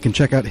 You can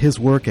check out his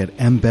work at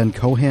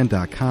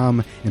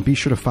mbencohan.com and be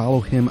sure to follow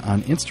him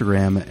on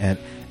Instagram at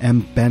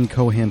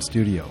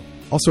mbencohanstudio.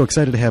 Also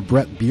excited to have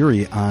Brett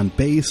Beery on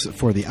bass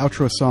for the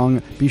outro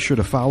song. Be sure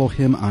to follow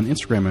him on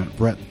Instagram at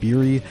Brett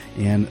Beery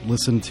and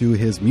listen to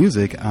his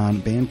music on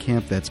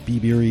Bandcamp. That's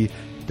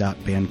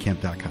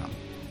bbeery.bandcamp.com.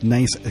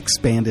 Nice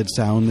expanded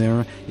sound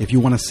there. If you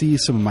want to see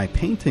some of my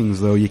paintings,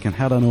 though, you can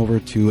head on over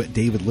to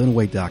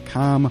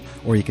davidlinaway.com,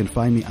 or you can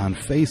find me on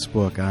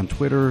Facebook, on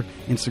Twitter,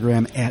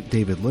 Instagram at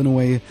David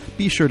Linaway.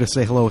 Be sure to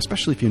say hello,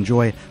 especially if you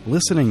enjoy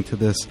listening to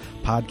this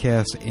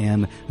podcast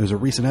and there's a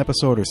recent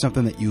episode or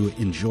something that you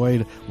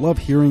enjoyed. Love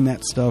hearing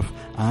that stuff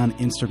on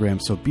Instagram,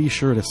 so be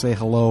sure to say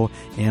hello.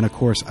 And, of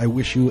course, I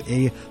wish you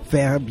a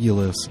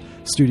fabulous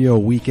studio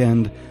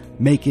weekend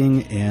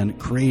making and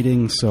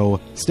creating, so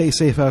stay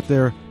safe out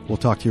there. We'll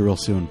talk to you real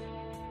soon.